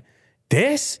electric one.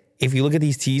 This, if you look at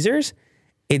these teasers,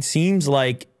 it seems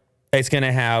like It's going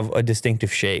to have a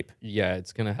distinctive shape, Yeah,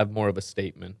 it's gonna have more of a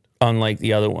statement. unlike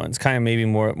the other ones. Kind of maybe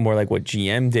more like what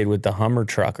GM did with the Hummer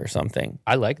truck or something.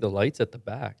 I like the lights at the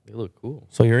back. They look cool.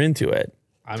 So you're into it.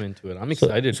 I'm into it. I'm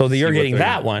excited. So to you're see what getting they're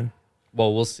that gonna- one.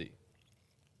 Well, we'll see.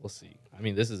 We'll see. I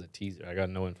mean, this is a teaser. I got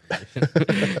no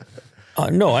information.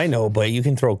 No, I know, but you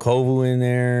can throw Kovu in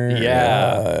there.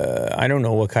 Yeah. I don't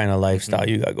know what kind of lifestyle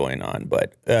you got going on,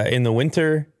 but in the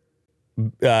winter,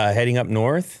 heading up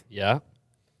north, Yeah.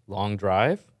 Long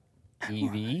drive.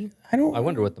 EV. I don't. I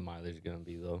wonder what the mileage is gonna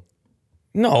be though.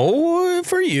 No,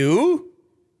 for you.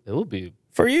 It will be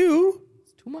For you.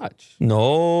 too much.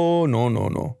 No.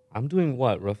 I'm doing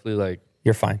what? Roughly like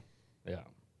You're fine. yeah.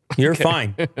 You're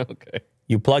fine. Okay.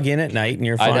 You plug in at night and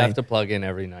you're fine. I'd have to plug in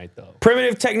every night though.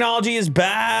 Primitive Technology is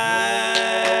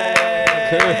back.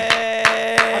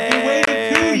 I've been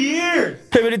waiting 2 years.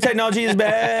 Primitive Technology is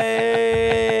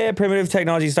back. Primitive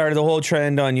Technology started the whole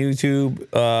trend on YouTube.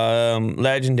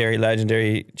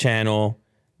 Legendary channel.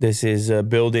 This is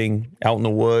building out in the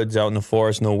woods, out in the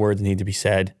forest. No words need to be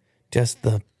said. Just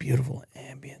the beautiful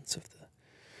ambience of the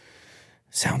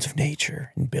sounds of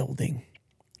nature and building.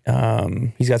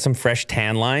 He's got some fresh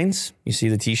tan lines. You see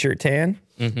the t-shirt tan?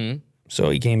 Mm-hmm. So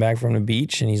he came back from the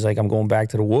beach and he's like, I'm going back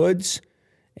to the woods.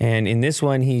 And in this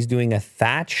one, he's doing a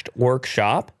thatched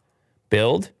workshop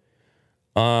build.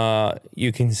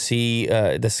 You can see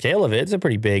the scale of it. It's a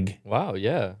pretty big, Wow,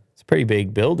 yeah. it's a pretty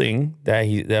big building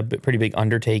pretty big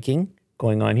undertaking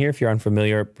going on here. If you're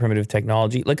unfamiliar, Primitive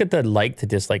Technology, look at the like to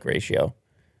dislike ratio.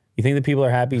 You think the people are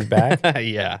happy he's back?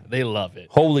 Yeah, they love it.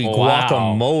 Holy Wow.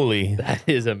 guacamole. That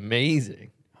is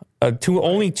amazing.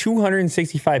 Only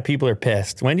 265 people are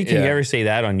pissed. When can you Yeah. ever say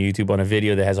that on YouTube on a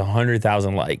video that has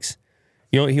 100,000 likes?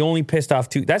 You know, he only pissed off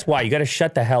two. That's why you got to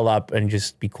shut the hell up and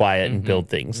just be quiet and build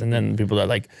things. And then people are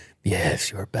like,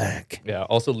 yes, you're back. Yeah.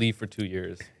 Also leave for 2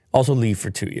 years. Also leave for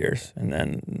 2 years. And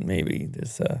then maybe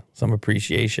there's some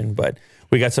appreciation. But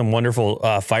we got some wonderful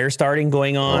fire starting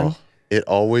going on. Oh, it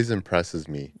always impresses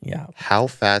me Yeah. how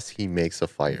fast he makes a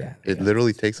fire. It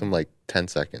literally takes him like 10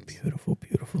 seconds. Beautiful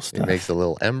He stuff. makes a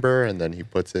little ember and then he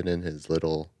puts it in his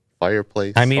little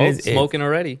fireplace. I mean, Oh, it's smoking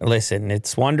already. Listen,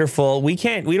 it's wonderful. We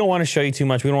don't want to show you too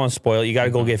much. We don't want to spoil it. You got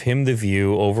to go give him the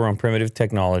view over on Primitive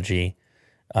Technology.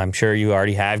 I'm sure you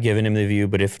already have given him the view,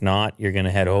 but if not, you're going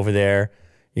to head over there.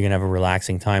 You're going to have a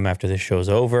relaxing time after this show's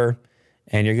over,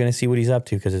 and you're going to see what he's up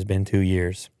to because it's been 2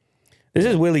 years. This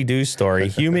is Willie Doo's story.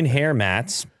 Human hair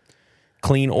mats,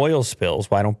 clean oil spills.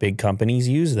 Why don't big companies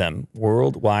use them?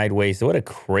 Worldwide waste. What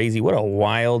a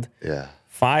wild... yeah.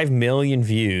 5 million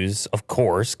views, of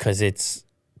course, because it's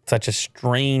such a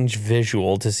strange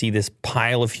visual to see this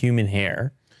pile of human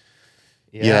hair.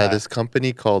 Yeah, this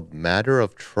company called Matter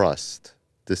of Trust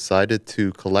decided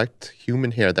to collect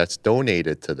human hair that's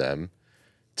donated to them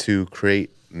to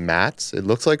create mats. It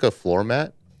looks like a floor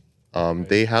mat.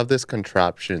 They have this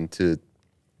contraption to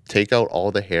take out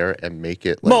all the hair and make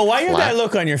it like Mo, why you have flat. that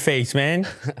look on your face, man?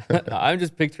 I'm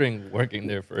just picturing working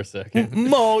there for a second.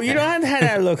 Mo, you don't have to have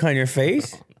that look on your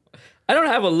face. I don't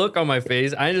have a look on my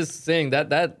face. I'm just saying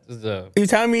that is a You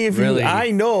tell me if Really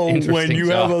I know when interesting you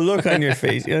have a job. look on your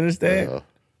face. You understand?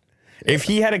 If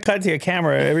he had a cut to a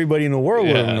camera, everybody in the world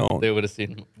would have yeah. known. They would have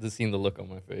seen the look on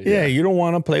my face. Yeah, you don't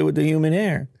want to play with the human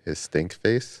hair. His stink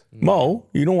face. Mo,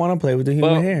 you don't want to play with the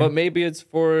human hair. But maybe it's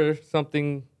for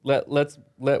something. Let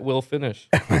Will finish.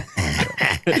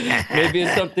 Maybe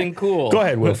it's something cool. Go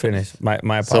ahead, we'll finish.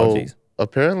 My So apologies.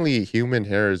 apparently, human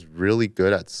hair is really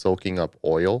good at soaking up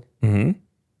oil, and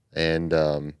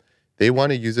they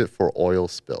want to use it for oil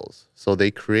spills. So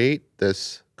they create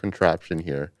this contraption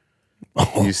here.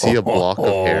 You see a block of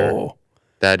hair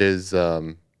that is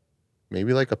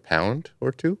maybe like a pound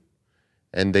or two,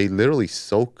 and they literally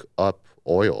soak up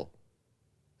oil,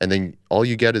 and then all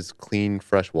you get is clean,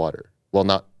 fresh water. Well,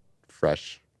 not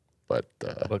fresh, but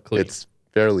clean. it's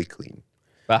fairly clean.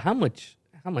 But how much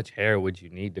hair would you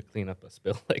need to clean up a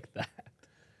spill like that?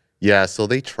 Yeah, so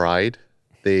they tried.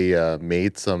 They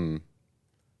made some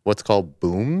what's called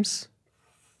booms,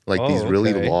 like these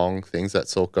really okay. long things that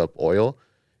soak up oil.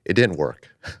 It didn't work,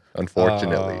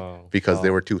 unfortunately, because they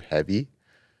were too heavy.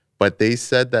 But they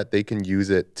said that they can use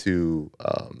it to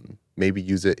maybe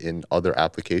use it in other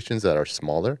applications that are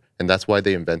smaller, and that's why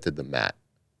they invented the mat.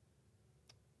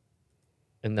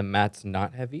 And the mat's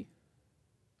not heavy?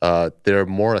 They're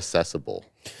more accessible.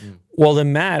 Well, the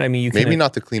mat, I mean, you can Maybe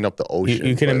not to clean up the You, ocean.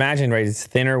 you can but imagine, right? It's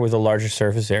thinner with a larger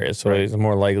surface area, so it's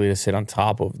more likely to sit on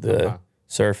top of the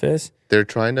surface. They're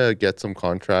trying to get some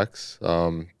contracts.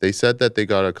 They said that they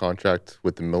got a contract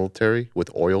with the military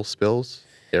with oil spills,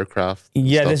 aircraft.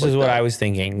 Yeah, stuff this is like what that. I was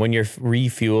thinking. When you're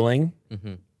refueling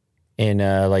in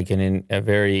a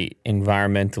very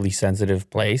environmentally sensitive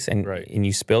place, and Right. and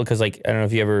you spill because like I don't know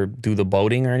if you ever do the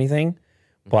boating or anything,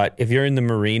 but if you're in the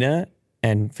marina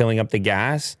and filling up the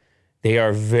gas, they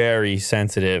are very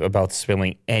sensitive about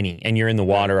spilling any, and you're in the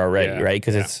water already, Yeah. right?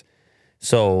 Because Yeah. it's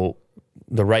so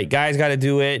the right guy's got to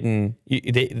do it, and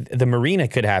the marina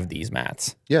could have these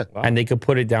mats, Yeah. and they could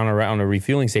put it down around a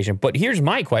refueling station. But here's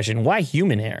my question: why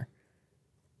human hair?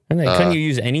 And like, couldn't you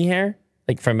use any hair,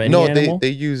 like from any No, animal? they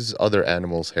use other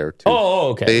animals' hair too.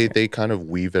 Okay. They kind of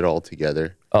weave it all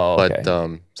together. Oh, okay.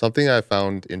 But something I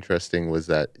found interesting was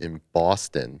that in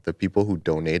Boston, the people who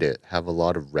donate it have a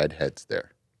lot of redheads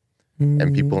there.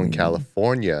 And people in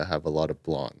California have a lot of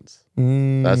blondes.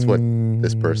 That's what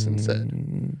this person said.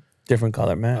 Different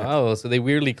color mat. Oh, so they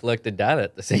weirdly collected data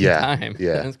at the same Yeah, time.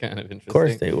 yeah. That's kind of interesting. Of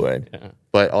course they would. Yeah.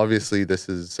 But obviously, this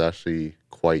is actually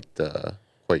quite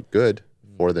good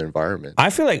for the environment. I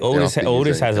feel like Otis have to use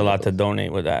Otis has a anything lot with to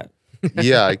donate with that.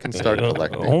 Yeah, I can start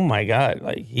collecting. Oh my god,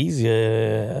 like he's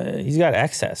got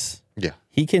excess. Yeah,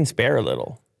 He can spare a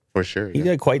little. for sure. He's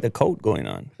Yeah. got quite the coat going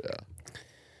on. Yeah.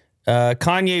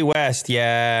 Kanye West,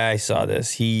 yeah, I saw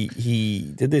this.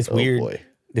 He did this boy.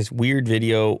 weird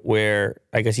video where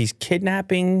I guess he's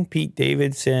kidnapping Pete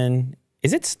Davidson.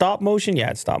 Is it stop motion? Yeah,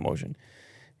 it's stop motion.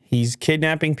 He's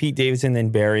kidnapping Pete Davidson, then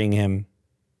burying him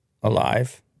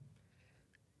alive.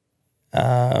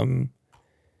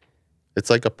 It's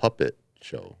like a puppet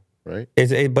show, right?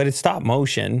 But it's stop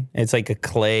motion. It's like a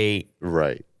clay.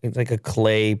 Right. It's like a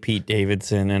clay Pete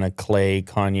Davidson and a clay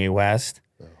Kanye West.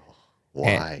 Why?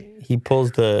 And he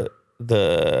pulls the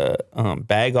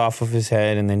bag off of his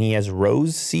head, and then he has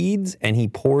rose seeds, and he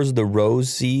pours the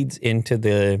rose seeds into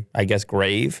the, I guess,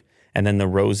 grave, and then the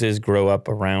roses grow up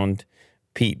around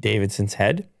Pete Davidson's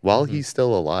head. While he's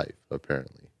still alive,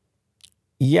 apparently.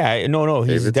 Yeah, no, he's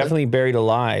Davidson? definitely buried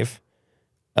alive.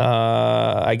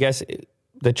 I guess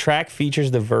the track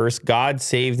features the verse, "God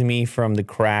saved me from the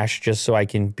crash just so I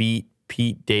can beat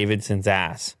Pete Davidson's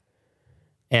ass."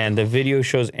 And the video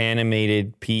shows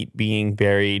animated Pete being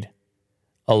buried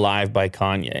alive by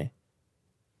Kanye.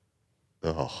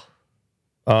 Oh,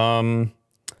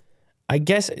 I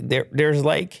guess there's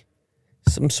like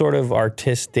some sort of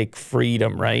artistic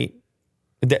freedom, right?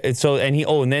 So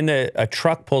and then a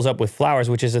truck pulls up with flowers,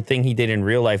 which is a thing he did in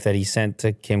real life that he sent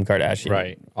to Kim Kardashian.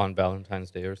 Right. On Valentine's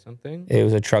Day or something. It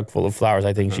was a truck full of flowers.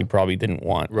 I think she probably didn't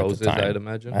want Roses, at the time. I'd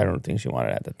imagine. I don't think she wanted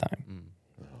it at the time.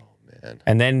 man.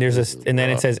 And then there's and then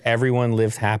it rough. says everyone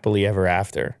lived happily ever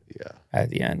after Yeah.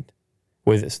 at the end.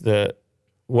 With the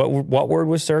what word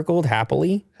was circled?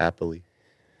 Happily? Happily.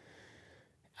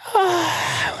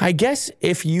 I guess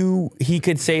he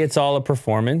could say it's all a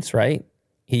performance, right?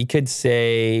 He could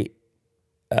say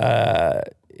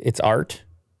it's art.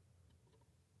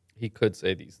 He could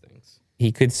say these things,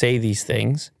 He could say these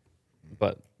things.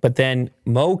 but Then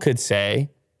Mo could say,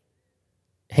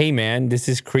 hey, man, this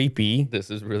is creepy. this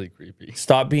is really creepy.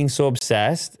 Stop being so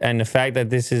obsessed. And the fact that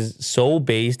this is so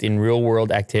based in real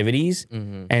world activities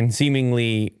and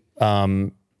seemingly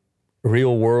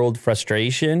real world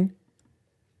frustration,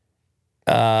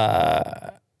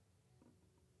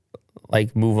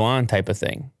 like move on type of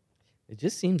thing. It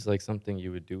just seems like something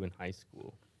you would do in high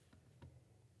school.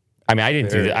 I mean, I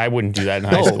didn't do that. I wouldn't do that in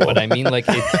high No, school. but I mean, like,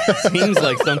 it seems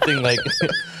like something like,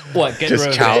 what, get Just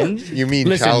revenge? You mean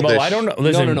Listen, childish? Mo, I don't know.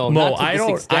 Listen, no, Mo, not to I this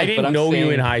don't. extent, I but didn't I'm know you in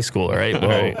saying- high school, all right,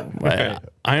 Mo?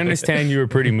 I understand you were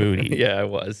pretty moody. Yeah, I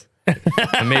was.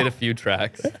 I made a few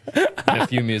tracks, and a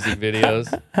few music videos.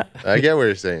 I get what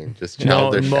you're saying. Just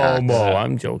No, childish Mo, acts. Mo,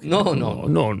 I'm joking. No. no,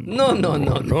 No, no, no,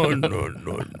 no.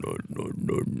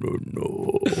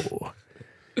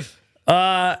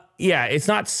 Yeah, it's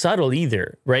not subtle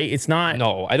either, right? It's not.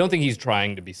 No, I don't think he's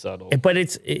trying to be subtle.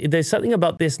 But there's something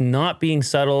about this not being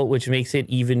subtle, which makes it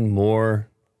even more.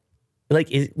 Like,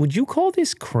 would you call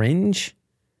this cringe?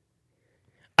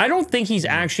 I don't think he's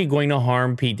actually going to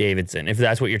harm Pete Davidson, if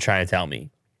that's what you're trying to tell me.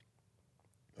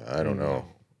 I don't know.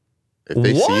 If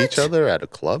they see What? each other at a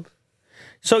club,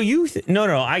 So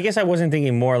no, I guess I wasn't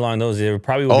thinking more along those. There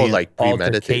probably would Oh, be an like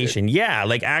premeditated. altercation. Yeah,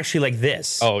 like actually like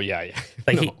this. Oh, yeah.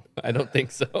 Like no, he- I don't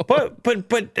think so.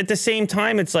 But at the same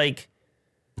time, it's like,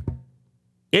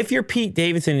 if you're Pete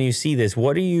Davidson and you see this,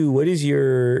 what is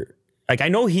your, like, I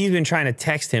know he's been trying to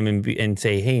text him and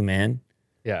say, hey, man,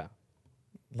 Yeah.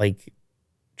 like,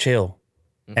 chill.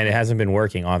 And it hasn't been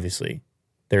working, obviously.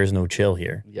 There is no chill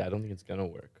here. Yeah, I don't think it's going to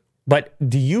work. But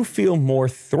do you feel more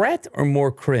threat or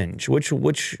more cringe? Which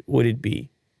would it be?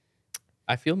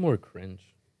 I feel more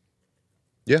cringe.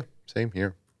 yeah, same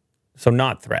here. So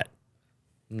not threat.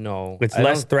 No. It's I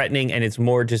less don't- threatening and it's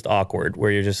more just awkward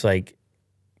where you're just like,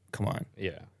 come on.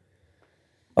 Yeah.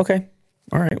 Okay.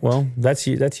 All right. Well, that's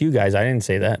you. That's you guys. I didn't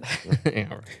say that.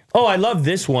 Yeah, right. Oh, I love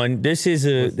this one. This is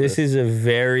a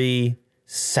very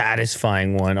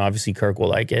satisfying one. Obviously, Kirk will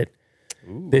like it.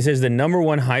 This is the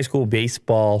 #1 high school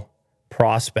baseball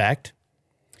prospect,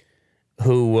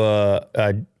 who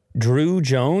Drew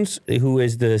Jones, who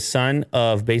is the son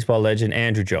of baseball legend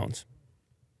Andrew Jones.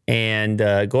 And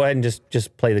go ahead and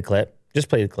just play the clip. Just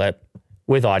play the clip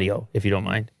with audio, if you don't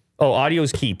mind. Oh, audio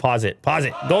is key. Pause it. Pause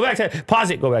it. Go back to pause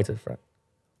it. Go back to the front.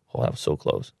 Oh, that was so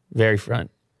close. Very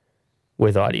front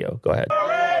with audio. Go ahead.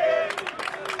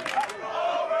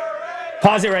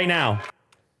 Pause it right now.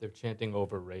 They're chanting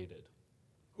overrated.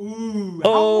 Ooh,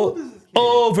 Oh,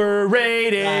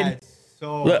 overrated. That's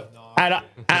so Look, not.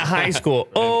 at high school.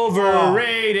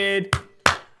 Overrated.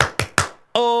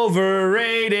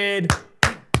 Overrated.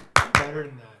 Better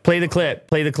than that. Play the clip.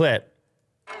 Play the clip.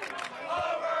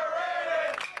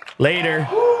 Later.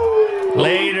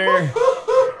 Later.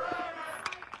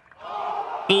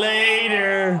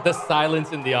 Later. The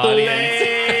silence in the audience.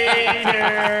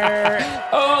 Later.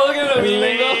 Oh, look at him.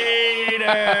 Later.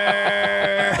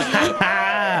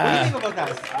 What do you think about that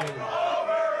swing?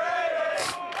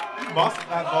 He busted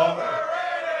that ball.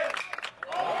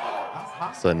 That's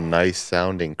hot. It's a nice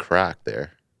sounding crack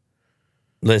there.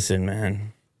 Listen,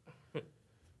 man.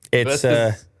 It's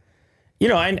That's you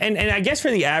know, and I guess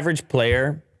for the average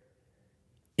player,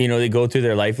 you know, they go through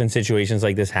their life and situations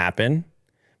like this happen,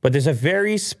 but there's a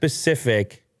very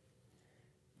specific.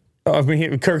 I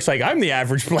mean, Kirk's like, I'm the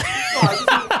average player. No,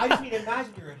 I just mean,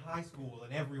 imagine you're in high school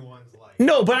and everyone's like,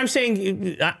 No, but I'm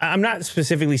saying I'm not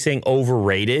specifically saying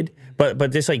overrated,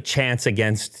 but just like chance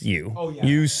against you. Oh, yeah.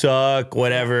 You suck,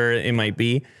 whatever it might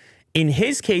be. In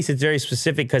his case, it's very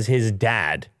specific because his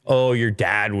dad. Oh, your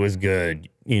dad was good.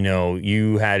 You know,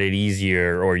 you had it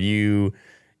easier, or you're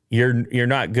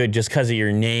not good just because of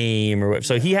your name, or what.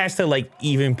 So he has to like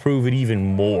even prove it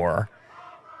even more.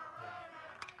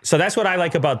 So that's what I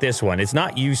like about this one. It's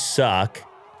not you suck.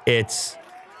 It's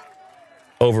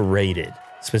overrated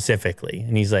specifically.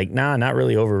 And he's like, nah, not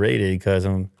really overrated because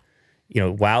I'm, you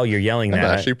know, while you're yelling That's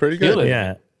that. actually pretty good.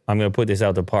 Yeah. I'm going to put this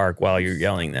out the park while you're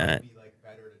yelling that. be like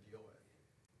better to deal with.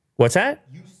 What's that?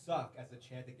 You suck as a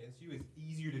chant against you is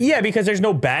easier to Yeah, deal because there's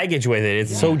no baggage with it.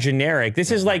 It's so generic. This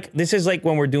is like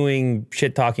when we're doing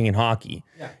shit talking in hockey.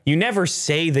 Yeah. You never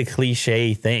say the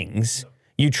cliche things.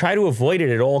 You try to avoid it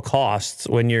at all costs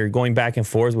when you're going back and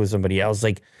forth with somebody else.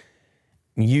 Like,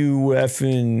 you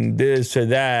effing this or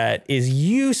that is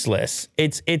useless.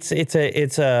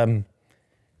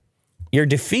 You're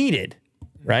defeated,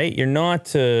 right? You're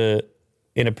not in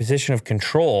a position of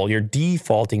control. You're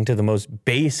defaulting to the most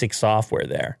basic software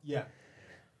there. Yeah.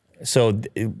 So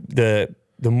the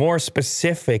more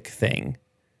specific thing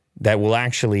that will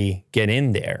actually get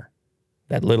in there,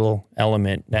 that little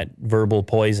element, that verbal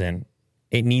poison,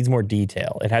 it needs more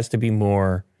detail. It has to be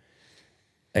more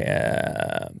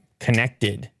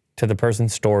connected to the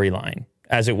person's storyline,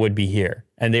 as it would be here.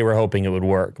 And they were hoping it would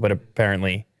work, but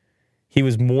apparently he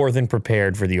was more than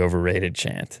prepared for the overrated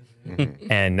chant.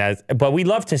 And but we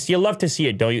love to see. You love to see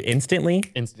it, don't you? Instantly.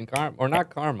 Instant karma, or not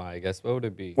karma, I guess. What would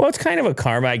it be? Well, it's kind of a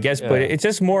karma, I guess, but it's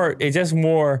just more. It's just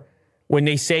more when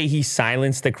they say he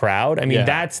silenced the crowd. I mean, Yeah.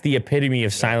 that's the epitome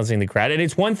of silencing the crowd. And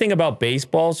it's one thing about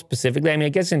baseball specifically. I mean, I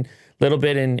guess in a little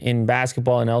bit in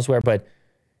basketball and elsewhere, but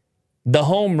the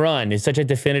home run is such a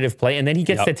definitive play, and then he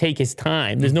gets to take his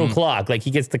time. There's no clock. Like,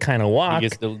 he gets to kind of walk. He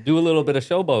gets to do a little bit of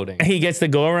showboating. He gets to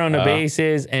go around the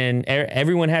bases, and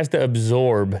everyone has to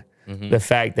absorb the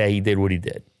fact that he did what he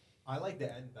did. I like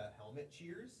the end, the helmet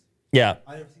cheers. Yeah,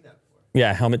 I never seen that before.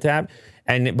 yeah, helmet tap,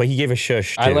 but he gave a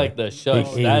shush too. I like the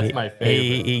shush. That's my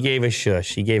favorite. He gave a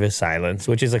shush. He gave a silence,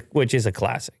 which is a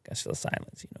classic. That's still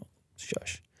silence,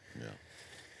 shush. Yeah.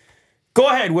 Go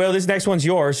ahead, Will. This next one's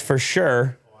yours for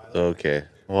sure. Okay.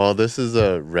 Well, this is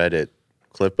a Reddit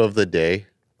clip of the day.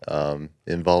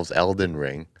 Involves Elden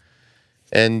Ring.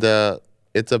 And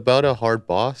it's about a hard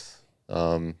boss.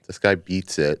 This guy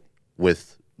beats it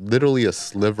with literally a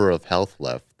sliver of health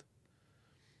left.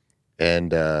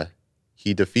 And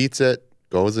he defeats it,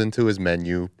 goes into his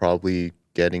menu, probably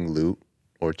getting loot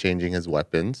or changing his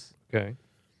weapons. Okay.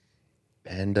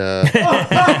 And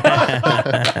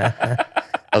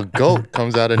a goat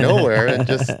comes out of nowhere and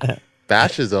just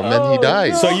bashes him and he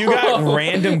dies. So you got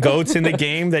random goats in the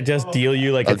game that just deal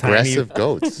you like Aggressive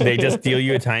goats. They just deal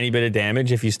you a tiny bit of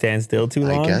damage if you stand still too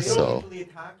long. I guess They don't so. usually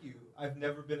attack you. I've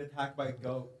never been attacked by a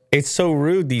goat. It's so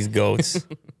rude, these goats. A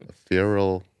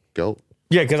feral goat.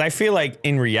 Yeah, because I feel like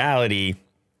in reality,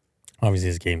 obviously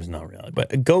this game is not reality,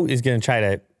 but a goat is going to try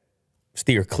to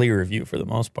steer clear of you for the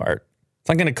most part. It's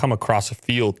not going to come across a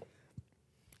field,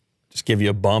 just give you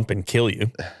a bump and kill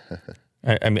you.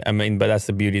 I mean, but that's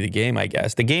the beauty of the game, I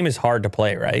guess. The game is hard to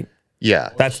play, right? Yeah,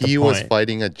 That's the he was point.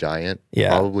 fighting a giant, Yeah.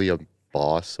 probably a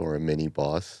boss or a mini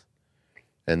boss,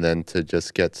 and then to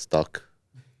just get stuck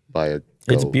by a goat,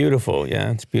 It's beautiful.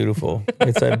 Yeah, it's beautiful.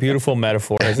 It's a beautiful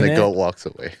metaphor, and isn't the it? goat walks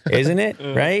away. Isn't it?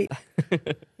 Right?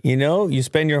 You know, you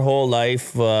spend your whole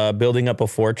life building up a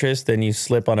fortress, then you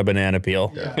slip on a banana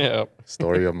peel. Yeah,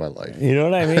 Story of my life. You know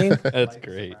what I mean? that's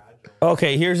great.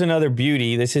 Okay, here's another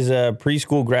beauty. This is a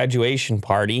preschool graduation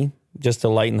party, just to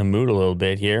lighten the mood a little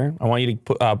bit here. I want you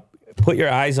to put your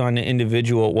eyes on the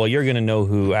individual. Well, you're going to know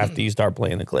who after you start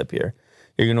playing the clip here.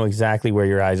 You're going to know exactly where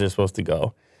your eyes are supposed to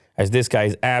go. As this guy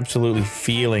is absolutely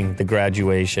feeling the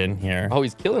graduation here. Oh,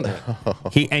 he's killing it.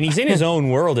 He's in his own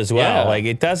world as well. Yeah. Like,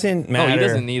 it doesn't No, matter he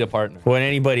doesn't need a partner. what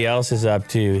anybody else is up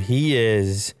to. He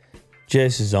is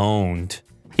just zoned.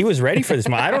 He was ready for this.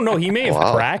 I don't know. He may have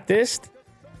Wow. practiced.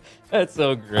 That's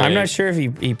so great. I'm not sure if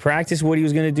he practiced what he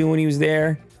was going to do when he was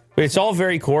there, but it's all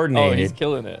very Oh, coordinated. he's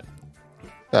killing it.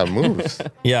 That moves.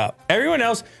 Yeah. Everyone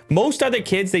else, most other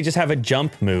kids, they just have a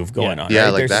jump move going on. Yeah, right?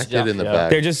 like They're that kid in the yeah. back.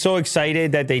 They're just so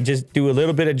excited that they just do a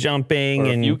little bit of jumping Or a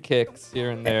and few kicks here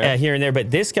and there. here and there.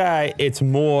 But this guy, it's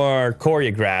more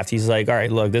choreographed. He's like, all right,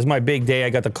 look, this is my big day. I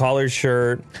got the collared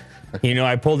shirt. You know,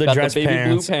 I pulled the Got the dress baby blue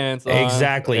pants. pants on.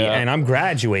 Exactly. Yeah. And I'm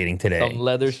graduating today. Some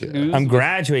leather shoes. I'm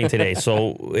graduating today.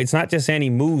 So it's not just any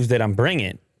moves that I'm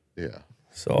bringing. Yeah,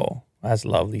 So that's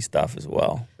lovely stuff as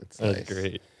well. it's That's nice.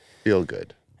 great. Feel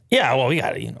good. Yeah, well, we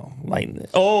got to, lighten it.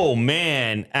 Oh,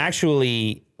 man.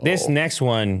 Actually, this next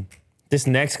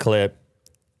clip,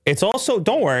 it's also,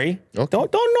 don't worry. Okay.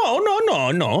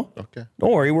 No. Okay.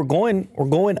 Don't worry. We're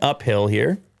going uphill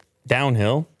here.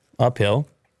 Downhill, uphill.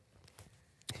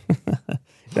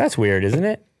 That's weird, isn't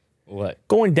it? What?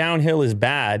 Going downhill is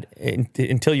bad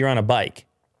until you're on a bike.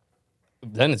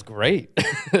 Then it's great.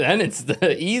 Then it's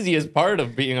the easiest part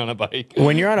of being on a bike.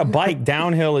 When you're on a bike,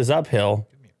 downhill is uphill.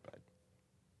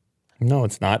 No,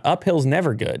 it's not. Uphill's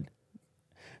never good.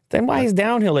 Then why is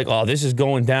downhill like, oh, this is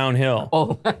going downhill?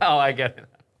 Oh, I get it.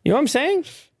 You know what I'm saying?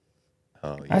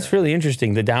 Oh, yeah. That's really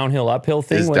interesting. The downhill, uphill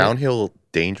thing. Is when- downhill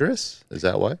dangerous? Is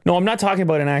that why? No, I'm not talking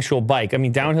about an actual bike. I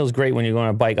mean, downhill's great when you're going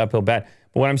on a bike, uphill bad.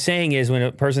 But what I'm saying is when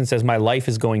a person says, my life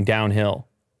is going downhill.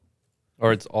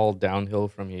 Or it's all downhill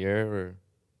from here, or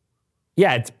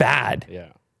Yeah, it's bad. yeah.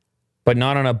 But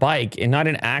not on a bike and not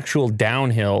an actual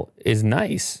downhill is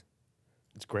nice.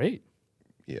 It's great.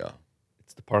 Yeah.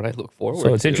 It's the part I look forward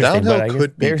So it's to. interesting. Downhill But I guess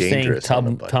could be they're saying dangerous on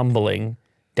a bike. tumbling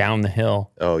down the hill.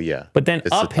 Oh, yeah. But then It's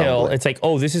the uphill, tumbling. it's like,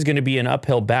 oh, this is going to be an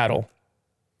uphill battle.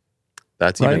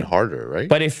 That's even right? harder, right?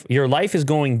 But if your life is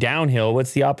going downhill,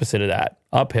 what's the opposite of that?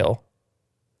 Uphill.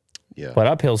 yeah. But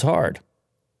uphill's hard.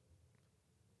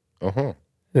 Uh-huh.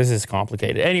 This is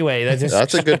complicated. Anyway,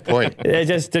 That's a good point. it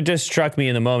just struck me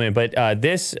in the moment. But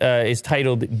this is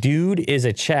titled "Dude is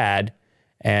a Chad,"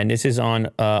 and this is on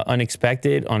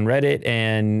Unexpected on Reddit,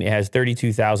 and it has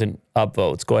 32,000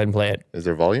 upvotes. Go ahead and play it. Is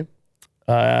there volume?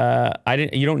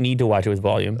 You don't need to watch it with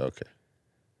volume. Okay.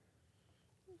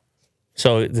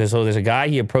 So there's a guy.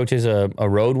 He approaches a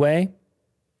roadway,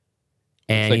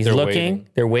 and like he's they're looking. waiting.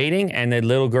 They're waiting, and the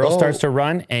little girl Oh. starts to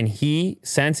run, and he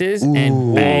senses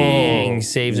and bang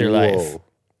saves her life Whoa.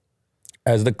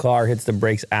 as the car hits the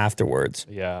brakes afterwards.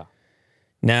 Yeah.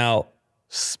 Now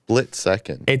Split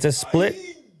second. it's a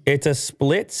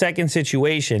split second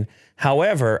situation.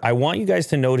 However, I want you guys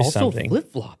to notice Also something.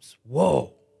 flip flops.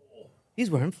 Whoa.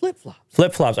 He's wearing flip flops.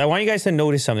 Flip flops. I want you guys to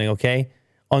notice something. Okay.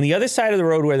 On the other side of the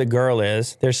road where the girl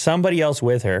is, there's somebody else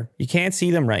with her. You can't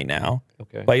see them right now.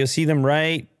 Okay. But you'll see them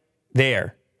right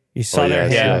there. You saw Oh, their yeah, I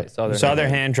see hand. it. You saw their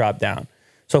hand drop down.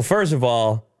 So first of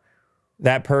all,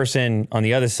 that person on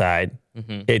the other side,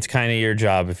 it's kind of your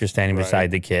job if you're standing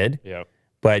beside the kid. Yeah.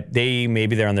 But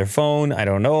maybe they're on their phone. I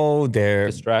don't know. They're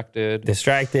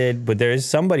Distracted. but there is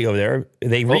somebody over there.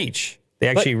 They reach. They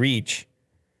actually reach.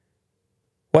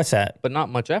 What's that? But not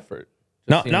much effort.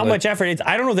 Not much effort.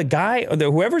 I don't know. The guy,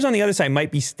 whoever's on the other side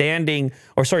might be sitting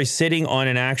on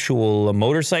an actual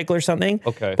motorcycle or something.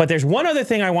 Okay. But there's one other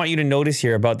thing I want you to notice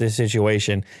here about this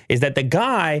situation is that the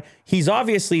guy, he's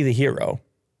obviously the hero.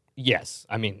 Yes.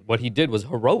 I mean, what he did was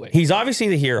heroic. He's obviously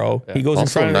the hero. He goes in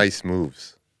Also front of nice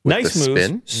moves. With nice the moves,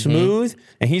 spin. smooth,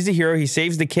 and he's the hero. He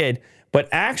saves the kid. But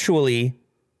actually,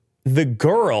 the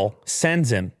girl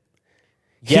sends him.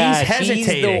 Yeah, he's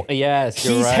hesitating. Yes,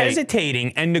 you're He's right.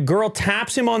 hesitating, and the girl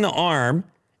taps him on the arm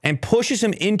and pushes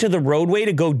him into the roadway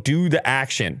to go do the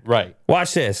action. Right.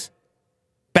 Watch this.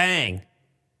 Bang.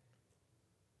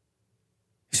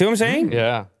 See what I'm saying?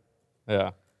 Yeah.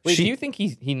 Yeah. Wait, She- do you think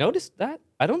he noticed that?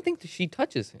 I don't think that she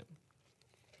touches him.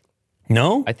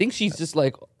 No? I think she's just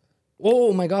like,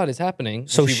 Oh my God, it's happening.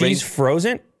 So She she's raised-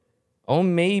 frozen? oh,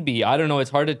 maybe. I don't know. It's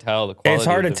hard to tell. The quality It's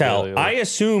hard of to the tell. video. I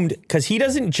assumed because he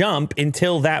doesn't jump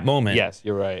until that moment. Yes,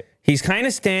 you're right. He's kind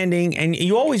of standing, and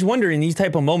you always wonder in these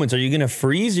type of moments, are you going to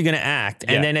freeze? You're going to act.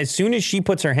 Yeah. And then as soon as she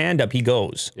puts her hand up, he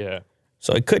goes. Yeah.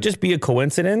 So it could just be a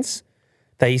coincidence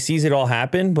that he sees it all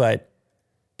happen, but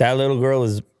that little girl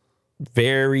is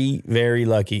very, very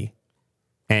lucky.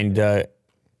 And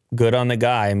good on the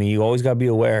guy. I mean, you always got to be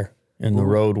aware in the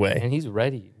roadway. And he's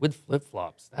ready with flip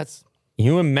flops. That's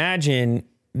You imagine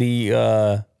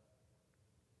the,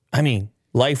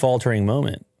 life-altering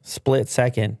moment, split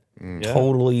second, Yeah.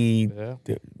 totally Yeah.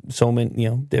 so many,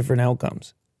 different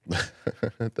outcomes.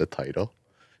 The title.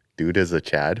 Dude is a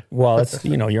Chad. Well, it's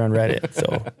you're on Reddit,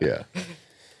 so. Yeah.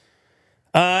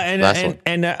 And Last one.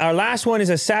 and our last one is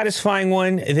a satisfying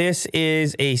one. This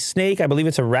is a snake. I believe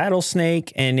it's a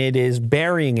rattlesnake, and it is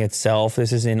burying itself.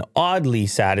 This is an oddly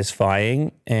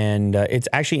satisfying, and it's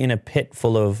actually in a pit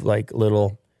full of like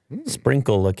little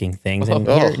sprinkle-looking things. And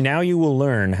Oh. here, now you will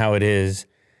learn how it is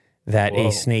that Whoa.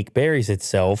 a snake buries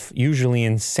itself, usually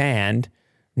in sand,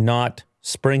 not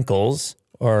sprinkles,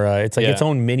 or it's like its Yeah.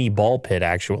 own mini ball pit,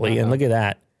 actually. And look at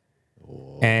that.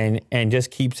 And just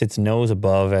keeps its nose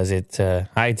above as it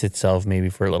hides itself, maybe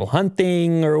for a little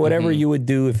hunting or whatever you would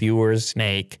do if you were a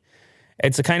snake.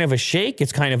 It's a kind of a shake.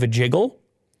 It's kind of a jiggle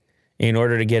in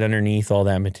order to get underneath all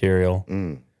that material.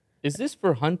 Is this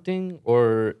for hunting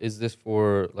or is this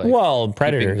for like Well, keeping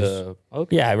predators.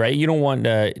 okay. Yeah, right. You don't want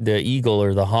the eagle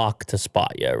or the hawk to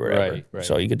spot you or whatever. Right, right.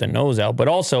 So you get the nose out. But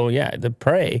also, yeah, the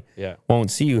prey Yeah. won't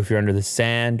see you if you're under the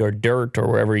sand or dirt or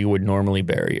wherever you would normally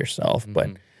bury yourself. But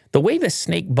the way the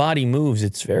snake body moves,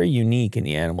 it's very unique in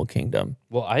the animal kingdom.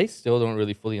 Well, I still don't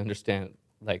really fully understand.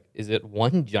 Like, is it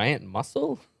one giant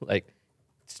muscle? Like,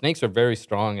 snakes are very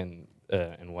strong and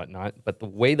whatnot, but the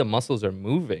way the muscles are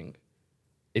moving,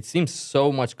 it seems so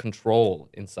much control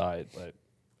inside, but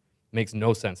makes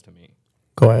no sense to me.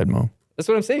 Go ahead, Mo. That's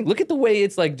what I'm saying. Look at the way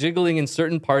it's like jiggling in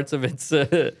certain parts of its. All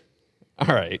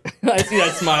right, I see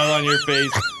that smile on your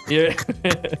face. Yeah.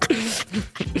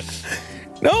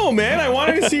 No, man, I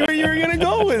wanted to see where you were going to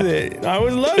go with it. I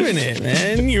was loving it,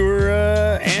 man. You were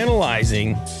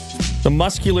analyzing the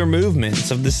muscular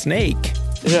movements of the snake.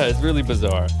 Yeah, it's really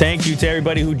bizarre. Thank you to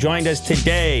everybody who joined us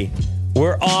today.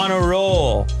 We're on a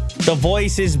roll. The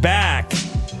voice is back.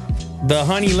 The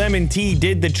honey lemon tea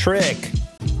did the trick.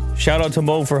 Shout out to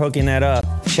Mo for hooking that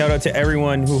up. Shout out to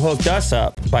everyone who hooked us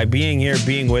up by being here,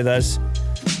 being with us.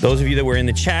 Those of you that were in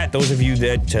the chat, those of you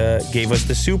that gave us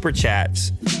the super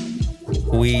chats.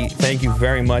 We thank you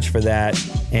very much for that,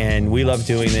 and we love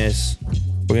doing this.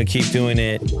 We're gonna keep doing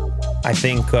it. I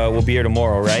think we'll be here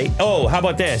tomorrow, right? Oh, how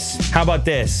about this? How about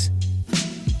this?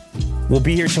 We'll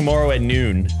be here tomorrow at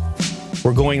noon.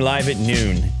 We're going live at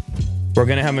noon. We're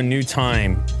gonna have a new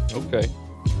time, Okay.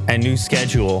 a new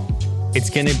schedule. It's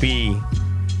gonna be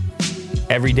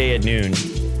every day at noon,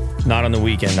 not on the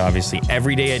weekend, obviously.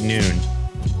 Every day at noon.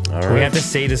 All We right. have to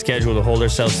say the schedule to hold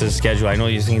ourselves to the schedule. I know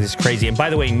you think this is crazy. And by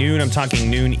the way, noon, I'm talking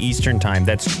noon Eastern time.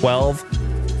 That's 12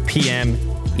 p.m.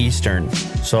 Eastern.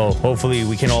 So hopefully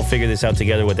we can all figure this out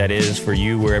together, what that is for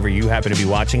you, wherever you happen to be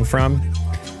watching from.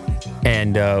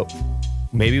 And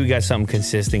maybe we got something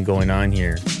consistent going on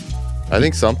here. I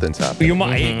think something's happening. You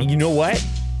might, you know what?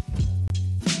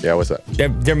 Yeah, what's that?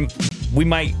 We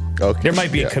might. Okay. There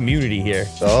might be Yeah. a community here.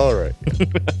 All right.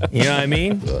 You know what I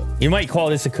mean? You might call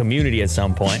this a community at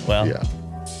some point. Well, Yeah.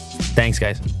 thanks,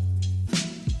 guys.